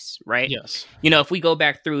our eyes, right? Yes. If we go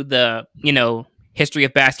back through the, history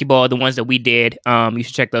of basketball, the ones that we did, you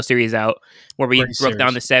should check those series out where we Great broke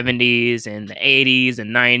down the series. 70s and the 80s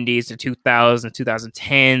and 90s, the 2000s,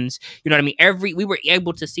 2010s. You know what I mean? We were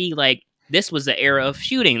able to see like this was the era of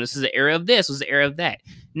shooting. This is the era of this, was the era of that.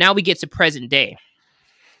 Now we get to present day.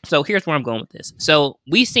 So here's where I'm going with this. So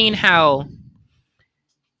we've seen how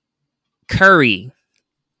Curry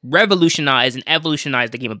revolutionized and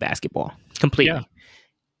evolutionized the game of basketball completely. Yeah.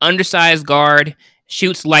 Undersized guard,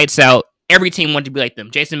 shoots lights out. Every team wanted to be like them.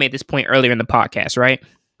 Jason made this point earlier in the podcast, right?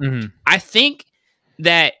 Mm-hmm. I think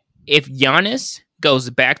that if Giannis goes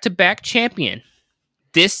back-to-back champion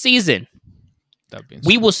this season,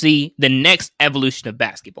 we will see the next evolution of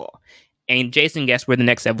basketball. And Jason, guess where the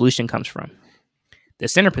next evolution comes from? The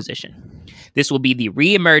center position. This will be the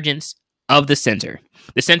reemergence of the center.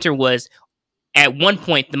 The center was at one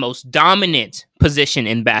point the most dominant position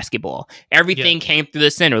in basketball. Everything came through the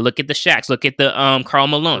center. Look at the Shaqs. Look at the Karl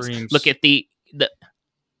Malones. Dreams. Look at the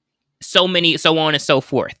so on and so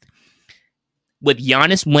forth. With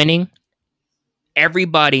Giannis winning,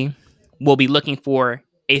 everybody will be looking for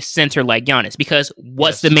a center like Giannis, because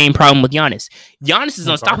what's the main problem with Giannis? Giannis is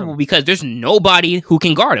unstoppable because there's nobody who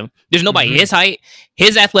can guard him. There's nobody his height,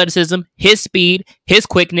 his athleticism, his speed, his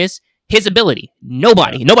quickness, his ability.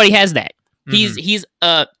 Nobody has that. He's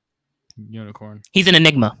a unicorn. He's an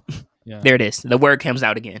enigma. Yeah. There it is. The word comes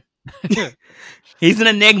out again. He's an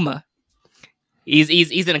enigma.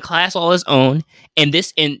 He's in a class all his own, and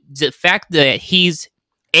the fact that he's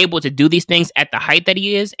able to do these things at the height that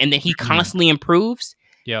he is, and that he constantly improves.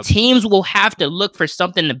 Teams will have to look for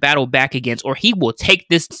something to battle back against, or he will take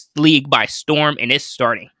this league by storm, and it's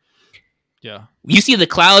starting. Yeah. You see the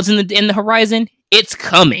clouds in the horizon? It's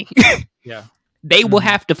coming. Yeah. They will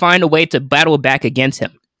have to find a way to battle back against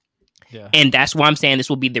him. Yeah. And that's why I'm saying this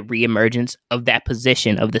will be the reemergence of that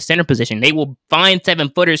position, of the center position. They will find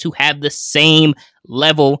 7-footers who have the same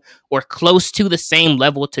level or close to the same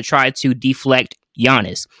level to try to deflect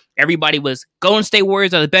Giannis. Everybody was Golden State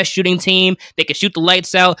Warriors are the best shooting team. They can shoot the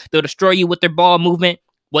lights out. They'll destroy you with their ball movement.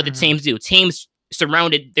 What the teams do? Teams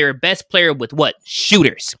surrounded their best player with what?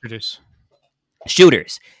 Shooters.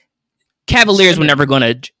 Cavaliers were never going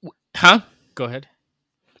to... Huh? Go ahead.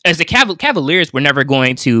 As the Cavaliers were never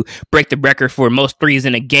going to break the record for most threes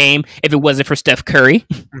in a game if it wasn't for Steph Curry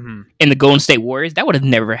and the Golden State Warriors. That would have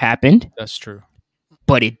never happened. That's true.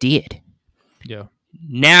 But it did. Yeah.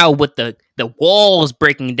 Now with the walls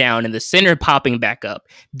breaking down and the center popping back up,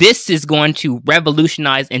 this is going to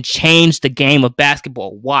revolutionize and change the game of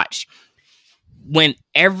basketball. Watch. When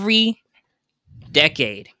every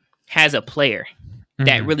decade has a player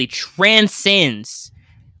that really transcends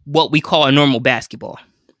what we call a normal basketball.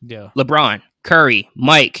 Yeah. LeBron, Curry,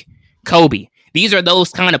 Mike, Kobe. These are those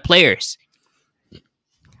kind of players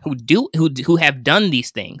who have done these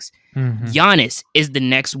things. Giannis is the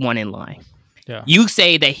next one in line. Yeah. You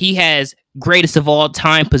say that he has greatest of all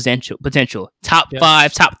time potential. Top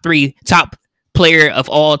 5, top 3, top player of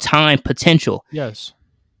all time potential. Yes.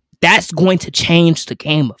 That's going to change the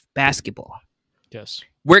game of basketball. Yes.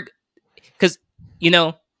 Because,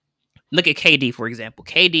 look at KD, for example.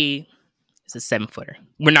 KD is a 7-footer.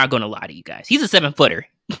 We're not going to lie to you guys. He's a 7-footer.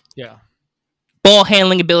 Yeah. Ball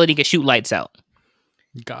handling ability, can shoot lights out.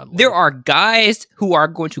 Godly. There are guys who are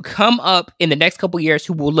going to come up in the next couple years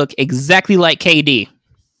who will look exactly like KD.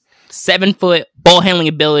 7-foot, ball handling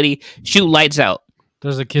ability, shoot lights out.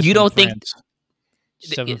 There's a kid. You don't think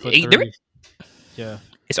 7'3"? Yeah.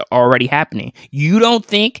 It's already happening. You don't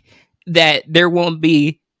think that there won't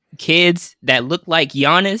be kids that look like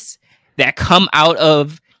Giannis that come out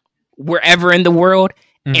of wherever in the world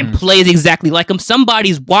and plays exactly like him?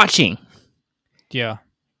 Somebody's watching. Yeah.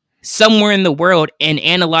 Somewhere in the world and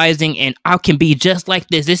analyzing, and I can be just like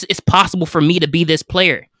this. It's possible for me to be this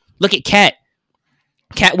player. Look at Cat.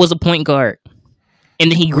 Cat was a point guard,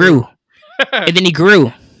 and then he grew. And then he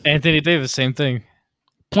grew. Anthony Davis, same thing.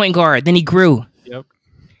 Point guard, then he grew. Yep.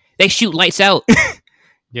 They shoot lights out.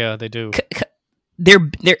 Yeah, they do.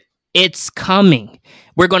 It's coming.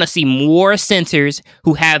 We're going to see more centers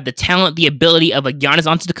who have the talent, the ability of a Giannis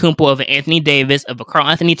Antetokounmpo, of an Anthony Davis, of a Karl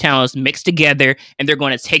Anthony Towns mixed together, and they're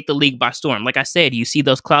going to take the league by storm. Like I said, you see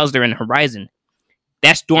those clouds there in the horizon.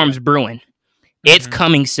 That storm's brewing. It's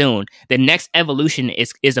coming soon. The next evolution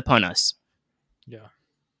is upon us. Yeah.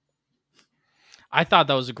 I thought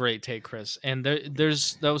that was a great take, Chris. And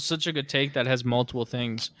that was such a good take that has multiple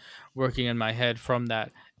things working in my head from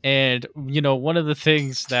that. And one of the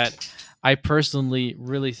things that I personally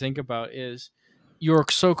really think about is you're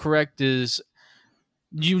so correct is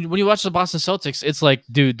when you watch the Boston Celtics, it's like,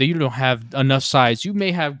 dude, you don't have enough size. You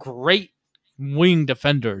may have great wing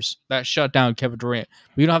defenders that shut down Kevin Durant,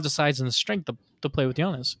 but you don't have the size and the strength to play with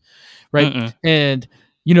Giannis, right? Mm-mm. And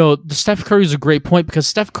the Steph Curry is a great point because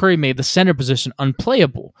Steph Curry made the center position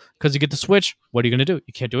unplayable because you get the switch. What are you going to do?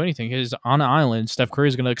 You can't do anything. He's on an island. Steph Curry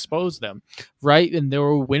is going to expose them, right? And they were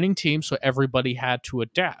a winning team, so everybody had to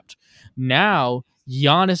adapt. Now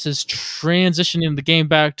Giannis is transitioning the game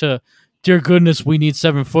back to, dear goodness, we need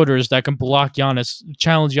 7-footers that can block Giannis,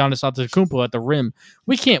 challenge Giannis Antetokounmpo at the rim.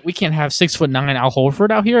 We can't have 6'9" Al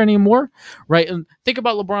Horford out here anymore, right? And think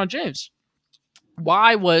about LeBron James.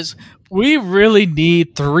 We really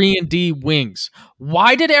need 3-and-D wings?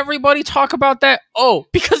 Why did everybody talk about that? Oh,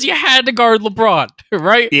 because you had to guard LeBron,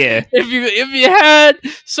 right? Yeah. If you had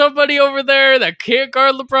somebody over there that can't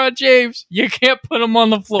guard LeBron James, you can't put him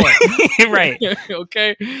on the floor, Right.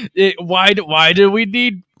 Okay. Why do we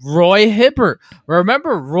need Roy Hibbert?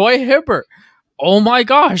 Remember Roy Hibbert? Oh my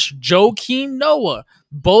gosh, Joakim Noah,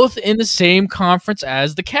 both in the same conference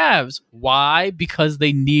as the Cavs. Why? Because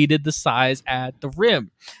they needed the size at the rim.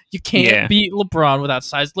 You can't beat LeBron without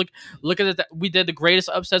size. Look at it. We did the greatest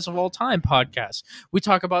upsets of all time podcast. We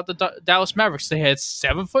talk about the Dallas Mavericks. They had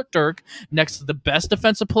 7-foot Dirk next to the best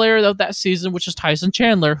defensive player of that season, which is Tyson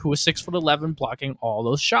Chandler, who was 6'11", blocking all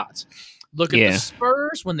those shots. Look at the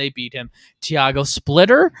Spurs when they beat him. Tiago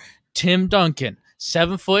Splitter, Tim Duncan,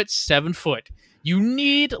 7 foot, 7 foot. You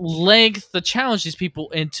need length to challenge these people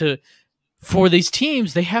into. For these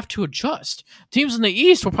teams, they have to adjust. Teams in the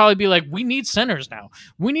East will probably be like, we need centers now.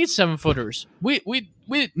 We need 7-footers. We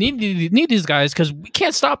need these guys because we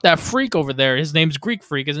can't stop that freak over there. His name's Greek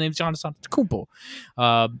Freak. His name's Giannis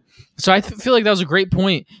Antetokounmpo. So I feel like that was a great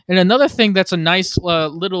point. And another thing that's a nice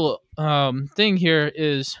little thing here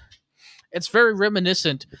is it's very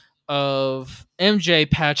reminiscent of MJ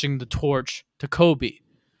patching the torch to Kobe,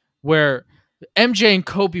 where MJ and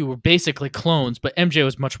Kobe were basically clones, but MJ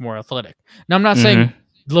was much more athletic. Now, I'm not saying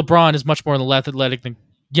LeBron is much more athletic than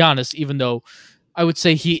Giannis, even though I would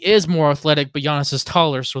say he is more athletic, but Giannis is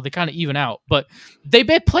taller, so they kind of even out. But they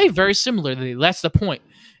play very similarly. That's the point.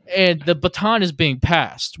 And the baton is being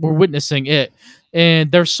passed. We're witnessing it.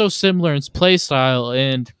 And they're so similar in play style.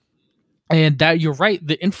 And that you're right.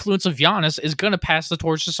 The influence of Giannis is going to pass the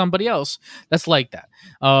torch to somebody else that's like that.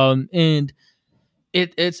 And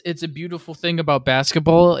it's a beautiful thing about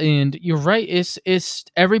basketball, and you're right. It's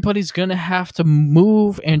everybody's gonna have to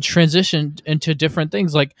move and transition into different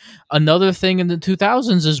things. Like another thing in the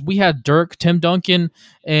 2000s is we had Dirk, Tim Duncan,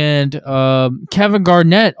 and Kevin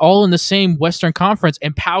Garnett all in the same Western Conference,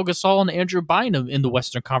 and Pau Gasol and Andrew Bynum in the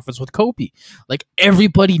Western Conference with Kobe. Like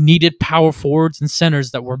everybody needed power forwards and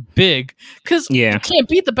centers that were big because you can't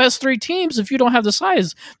beat the best 3 teams if you don't have the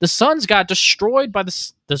size. The Suns got destroyed by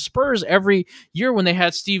the Spurs every year when they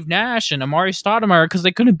had Steve Nash and Amari Stoudemire because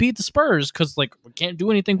they couldn't beat the Spurs because we can't do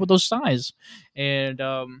anything with those size. And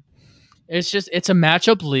it's a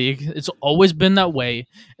matchup league. It's always been that way.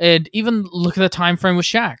 And even look at the time frame with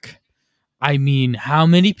Shaq. I mean, how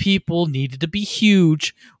many people needed to be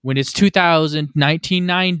huge when it's 2000,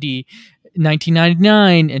 1990,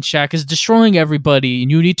 1999, and Shaq is destroying everybody, and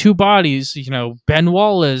you need 2 bodies. Ben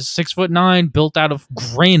Wallace, 6'9", built out of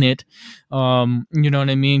granite. You know what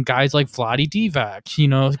I mean? Guys like Vlade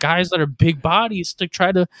Divac, guys that are big bodies to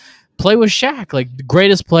try to play with Shaq. Like the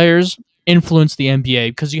greatest players influence the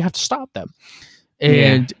NBA because you have to stop them.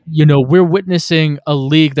 And we're witnessing a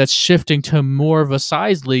league that's shifting to more of a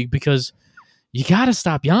size league because you got to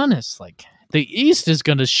stop Giannis. Like the East is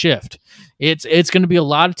going to shift. It's going to be a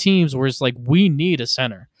lot of teams where it's like we need a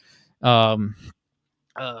center.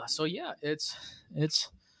 So yeah, it's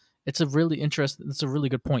a really interesting. It's a really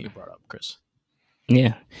good point you brought up, Chris.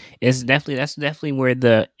 Yeah, that's definitely where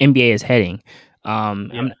the NBA is heading.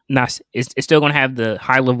 I'm not. It's still going to have the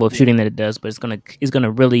high level of shooting that it does, but it's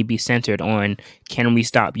gonna really be centered on can we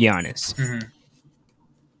stop Giannis. Mm-hmm.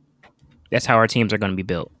 That's how our teams are going to be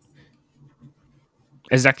built.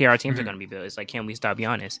 Exactly how our teams are going to be built. It's like, can we stop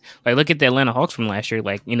Giannis? Like, look at the Atlanta Hawks from last year.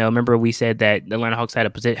 Like, remember we said that the Atlanta Hawks had a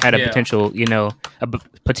potential,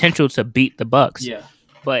 potential to beat the Bucks. Yeah.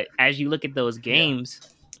 But as you look at those games,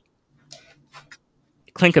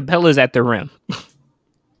 Clint Capella's at the rim.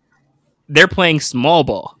 They're playing small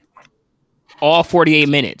ball all 48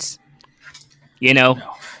 minutes. No.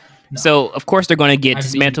 So of course they're going to get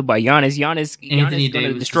dismantled by Giannis. Giannis is going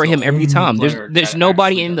to destroy him every time. There's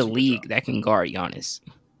nobody in the league that can guard Giannis.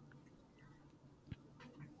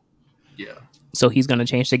 Yeah, So he's going to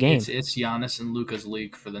change the game. it's Giannis and Luka's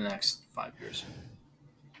league for the next 5 years.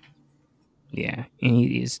 Yeah,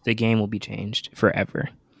 and the game will be changed forever.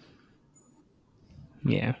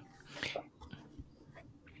 Yeah.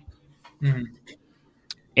 Mm-hmm.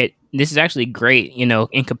 This is actually great,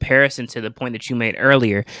 in comparison to the point that you made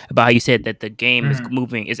earlier about how you said that the game is Mm-hmm.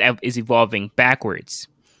 moving is evolving backwards,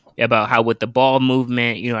 about how with the ball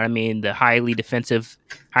movement, you know what I mean, the highly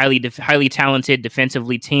talented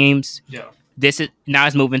defensively teams. Yeah. This is now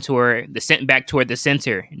is moving toward back toward the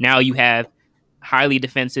center. Now you have highly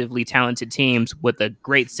defensively talented teams with a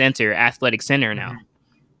great center, athletic center now. Mm-hmm.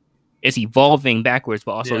 It's evolving backwards,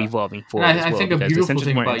 but also Yeah. evolving And forward as I well, think a because the beautiful centers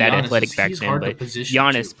thing weren't about that Giannis is athletic back he's then. hard to But position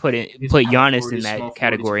Giannis too. He's put a power Giannis forward, in he's that small forward, he's a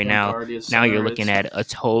category point now. guard, he's Now you're center. looking at a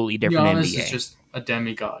totally different Giannis NBA. is just a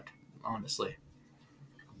demigod, honestly.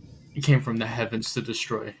 He came from the heavens to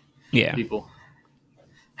destroy people.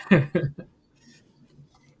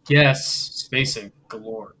 Yes, spacing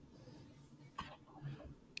galore.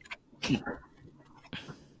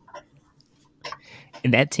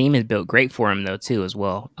 And that team is built great for him though too as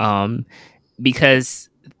well. Because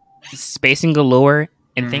spacing galore,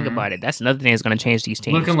 and think Mm-hmm. about it, that's another thing that's going to change these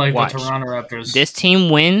teams. Looking like Watch. the Toronto Raptors. This team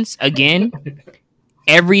wins again.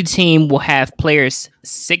 Every team will have players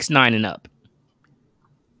 6'9" and up,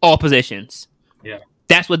 all positions. Yeah,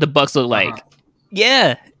 that's what the Bucks look like.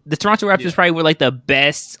 Yeah, the Toronto Raptors probably were like the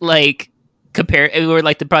best, probably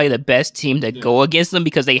the best team to go against them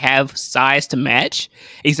because they have size to match,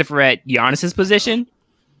 except for at Giannis's position.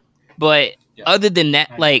 But other than that,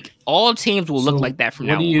 all teams will look like that from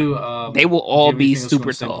now on. They will all be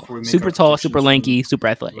super tall, super lanky, super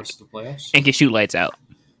athletic, and can shoot lights out.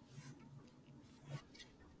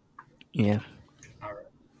 Yeah.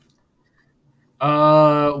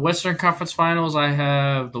 All right. Western Conference Finals. I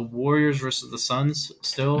have the Warriors versus the Suns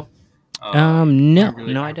still. No, I don't.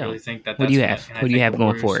 Really think that. What do you have? What do you have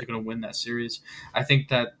going for it? Going to win that series. I think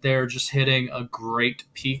that they're just hitting a great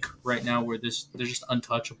peak right now, where they're just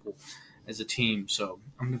untouchable as a team. So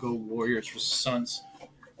I'm going to go Warriors versus Suns.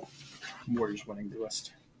 Warriors winning the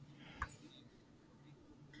West.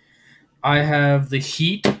 I have the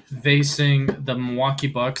Heat facing the Milwaukee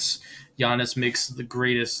Bucks. Giannis makes the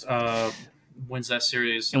greatest, wins that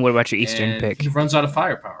series. And what about your Eastern pick? He runs out of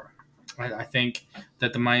firepower. I think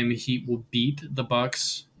that the Miami Heat will beat the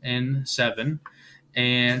Bucks in 7,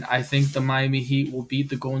 and I think the Miami Heat will beat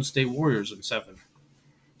the Golden State Warriors in 7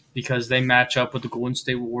 because they match up with the Golden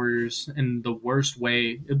State Warriors in the worst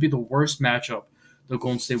way. It'd be the worst matchup the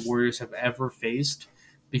Golden State Warriors have ever faced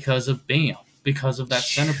because of Bam. Because of that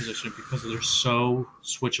center position, because they're so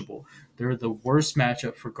switchable. They're the worst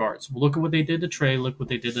matchup for guards. Look at what they did to Trey. Look what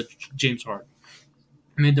they did to James Harden.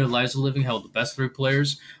 Made their lives a living hell. The best 3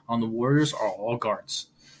 players on the Warriors are all guards.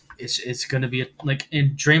 It's going to be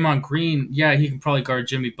in Draymond Green. Yeah, he can probably guard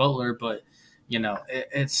Jimmy Butler, but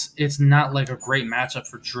it's not like a great matchup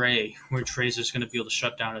for Dre, where Dre's just going to be able to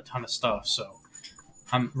shut down a ton of stuff. So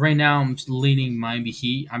right now I'm leaning Miami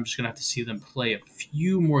Heat. I'm just going to have to see them play a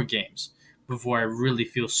few more games before I really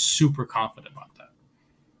feel super confident about that.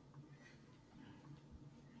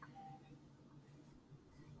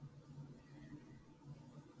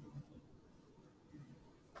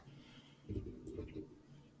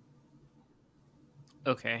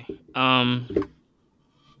 Okay. I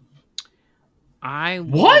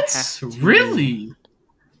really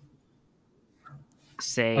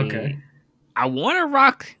say okay. I want to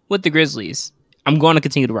rock with the Grizzlies. I'm going to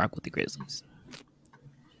continue to rock with the Grizzlies.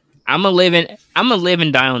 I'm gonna live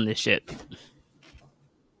and die on this ship.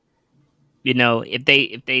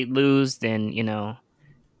 If they lose, then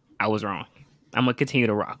I was wrong. I'm gonna continue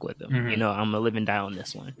to rock with them. Mm-hmm. I'm gonna live and die on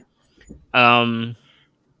this one. I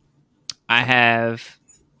have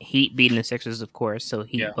Heat beating the Sixers, of course. So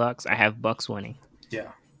Heat Bucks. I have Bucks winning.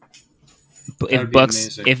 Yeah.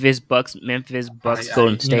 If it's Bucks, Memphis, Bucks,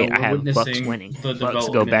 Golden State, I have Bucks winning. Bucks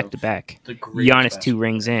go back to back. Giannis 2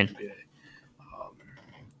 rings in.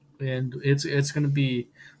 And it's going to be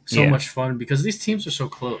so much fun because these teams are so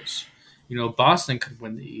close. Boston could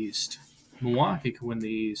win the East. Milwaukee could win the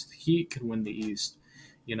East. Heat could win the East.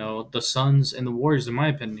 The Suns and the Warriors, in my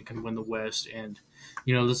opinion, can win the West. And,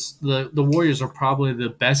 the Warriors are probably the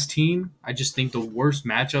best team. I just think the worst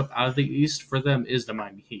matchup out of the East for them is the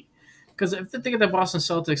Miami Heat. Because if they think of the Boston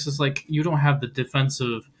Celtics, it's like you don't have the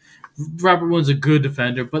defensive. Robert Woods a good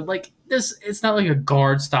defender, but it's not like a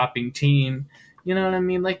guard-stopping team. You know what I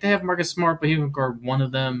mean? They have Marcus Smart, but he can guard one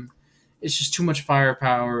of them. It's just too much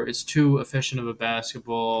firepower. It's too efficient of a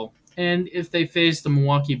basketball. And if they face the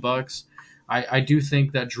Milwaukee Bucks, I do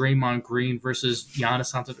think that Draymond Green versus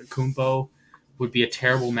Giannis Antetokounmpo would be a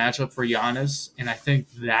terrible matchup for Giannis. And I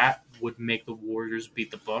think that would make the Warriors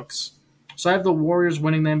beat the Bucks. So I have the Warriors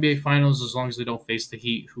winning the NBA Finals as long as they don't face the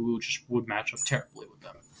Heat, who just would match up terribly with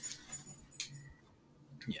them.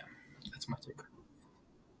 Yeah, that's my take.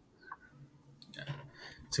 Yeah.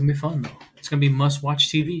 It's going to be fun, though. It's going to be must-watch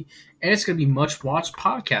TV, and it's going to be must-watch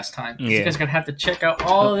podcast time. Yeah. You guys going to have to check out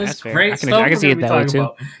all this That's fair. great I stuff can we're see going it to be that way, talking too.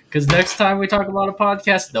 about. Because next time we talk about a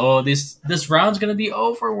podcast, this round's going to be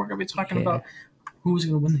over. We're going to be talking about who's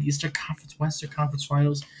going to win the Eastern Conference, Western Conference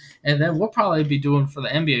Finals, and then we'll probably be doing for the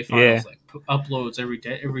NBA Finals, like uploads every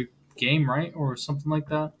day, every game, right, or something like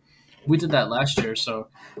that. We did that last year, so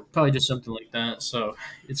probably do something like that. So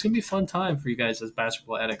it's gonna be a fun time for you guys as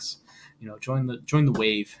basketball addicts. Join the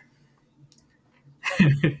wave.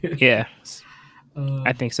 Yeah,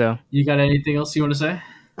 I think so. You got anything else you want to say?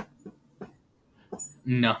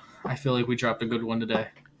 No, I feel like we dropped a good one today.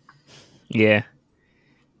 Yeah.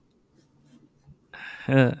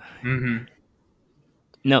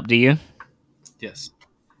 Nope. Do you? Yes.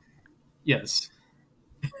 Yes.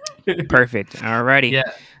 Perfect. Alrighty.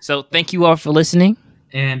 Yeah. So thank you all for listening,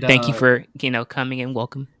 and thank you for coming and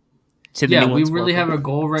welcome to the new we ones. really have a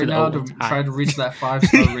goal right now to try to reach that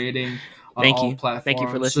 5-star rating on all platforms. Thank you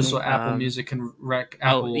for listening. Just so Apple Music can you want to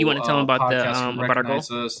tell them about about our goal?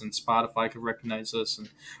 us, and Spotify can recognize us, and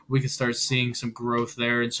we can start seeing some growth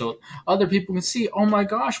there, and so other people can see, oh my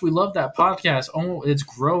gosh, we love that podcast. Oh, it's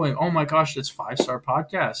growing. Oh my gosh, it's 5-star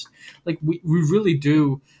podcast. Like we really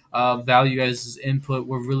do value guys' input.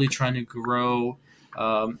 We're really trying to grow.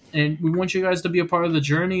 And we want you guys to be a part of the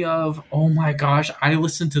journey of, oh my gosh, I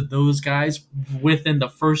listened to those guys within the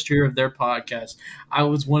first year of their podcast. I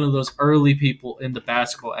was one of those early people in the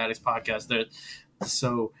Basketball Addicts podcast. They're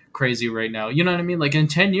so crazy right now. You know what I mean? Like in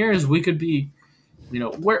 10 years, we could be,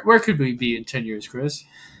 where could we be in 10 years, Chris?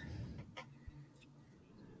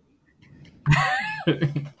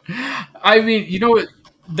 I mean, what?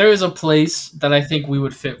 There's a place that I think we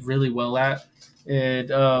would fit really well at. And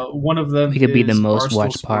one of them, we could be the most Barstool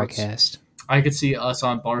watched Sports. podcast. I could see us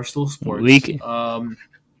on Barstool Sports. We could. I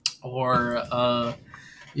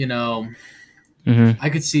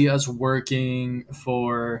could see us working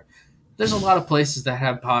for. There's a lot of places that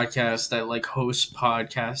have podcasts that like host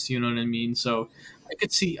podcasts. You know what I mean? So I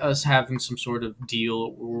could see us having some sort of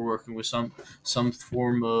deal. We're working with some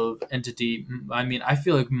form of entity. I mean, I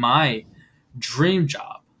feel like my dream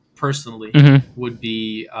job personally would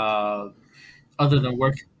be. Other than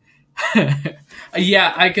work,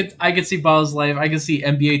 yeah, I could see Ball's Life. I could see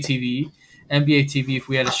NBA TV. NBA TV. If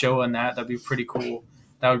we had a show on that, that'd be pretty cool.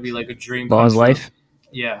 That would be like a dream. Ball's Life.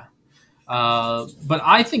 Yeah, but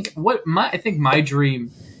I think my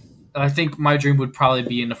dream would probably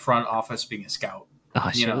be in the front office being a scout. Oh,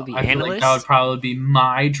 I feel analyst? like that would probably be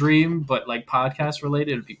my dream, but like podcast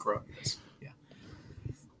related, it'd be growing this.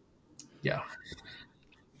 Yeah.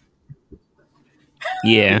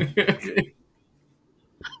 Yeah.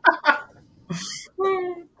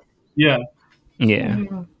 Yeah.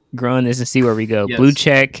 Growing this and see where we go. Yes. Blue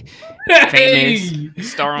check, famous, Hey!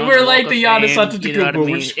 star on We're the like Walk the of Giannis Fame, Antetokounmpo. you know what I mean?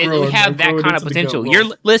 We're We scrolling, have we're that growing kind of into the potential. GOAT. You're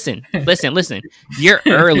listen. You're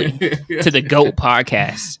early to the GOAT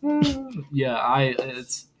podcast.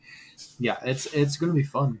 It's gonna be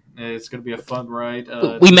fun. It's gonna be a fun ride.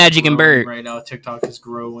 We Magic and Bird right now. TikTok is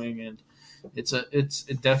growing, and it's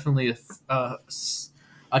definitely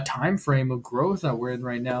a time frame of growth that we're in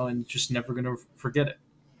right now, and just never gonna forget it.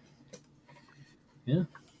 Yeah.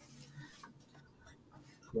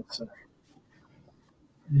 Yes, sir.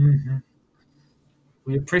 Mm-hmm.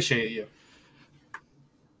 We appreciate you.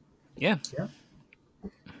 Yeah.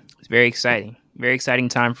 It's very exciting. Very exciting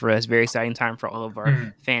time for us. Very exciting time for all of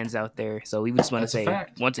our fans out there. So we just want to say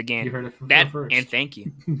once again you heard it from that first. and thank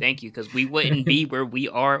you, because we wouldn't be where we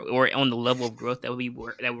are or on the level of growth that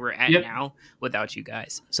we're at now without you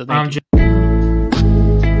guys. So thank you.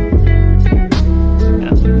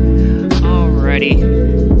 Alrighty,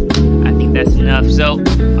 I think that's enough. So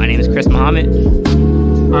my name is Chris Muhammad.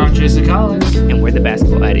 I'm Jason Collins, and we're the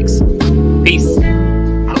Basketball Addicts.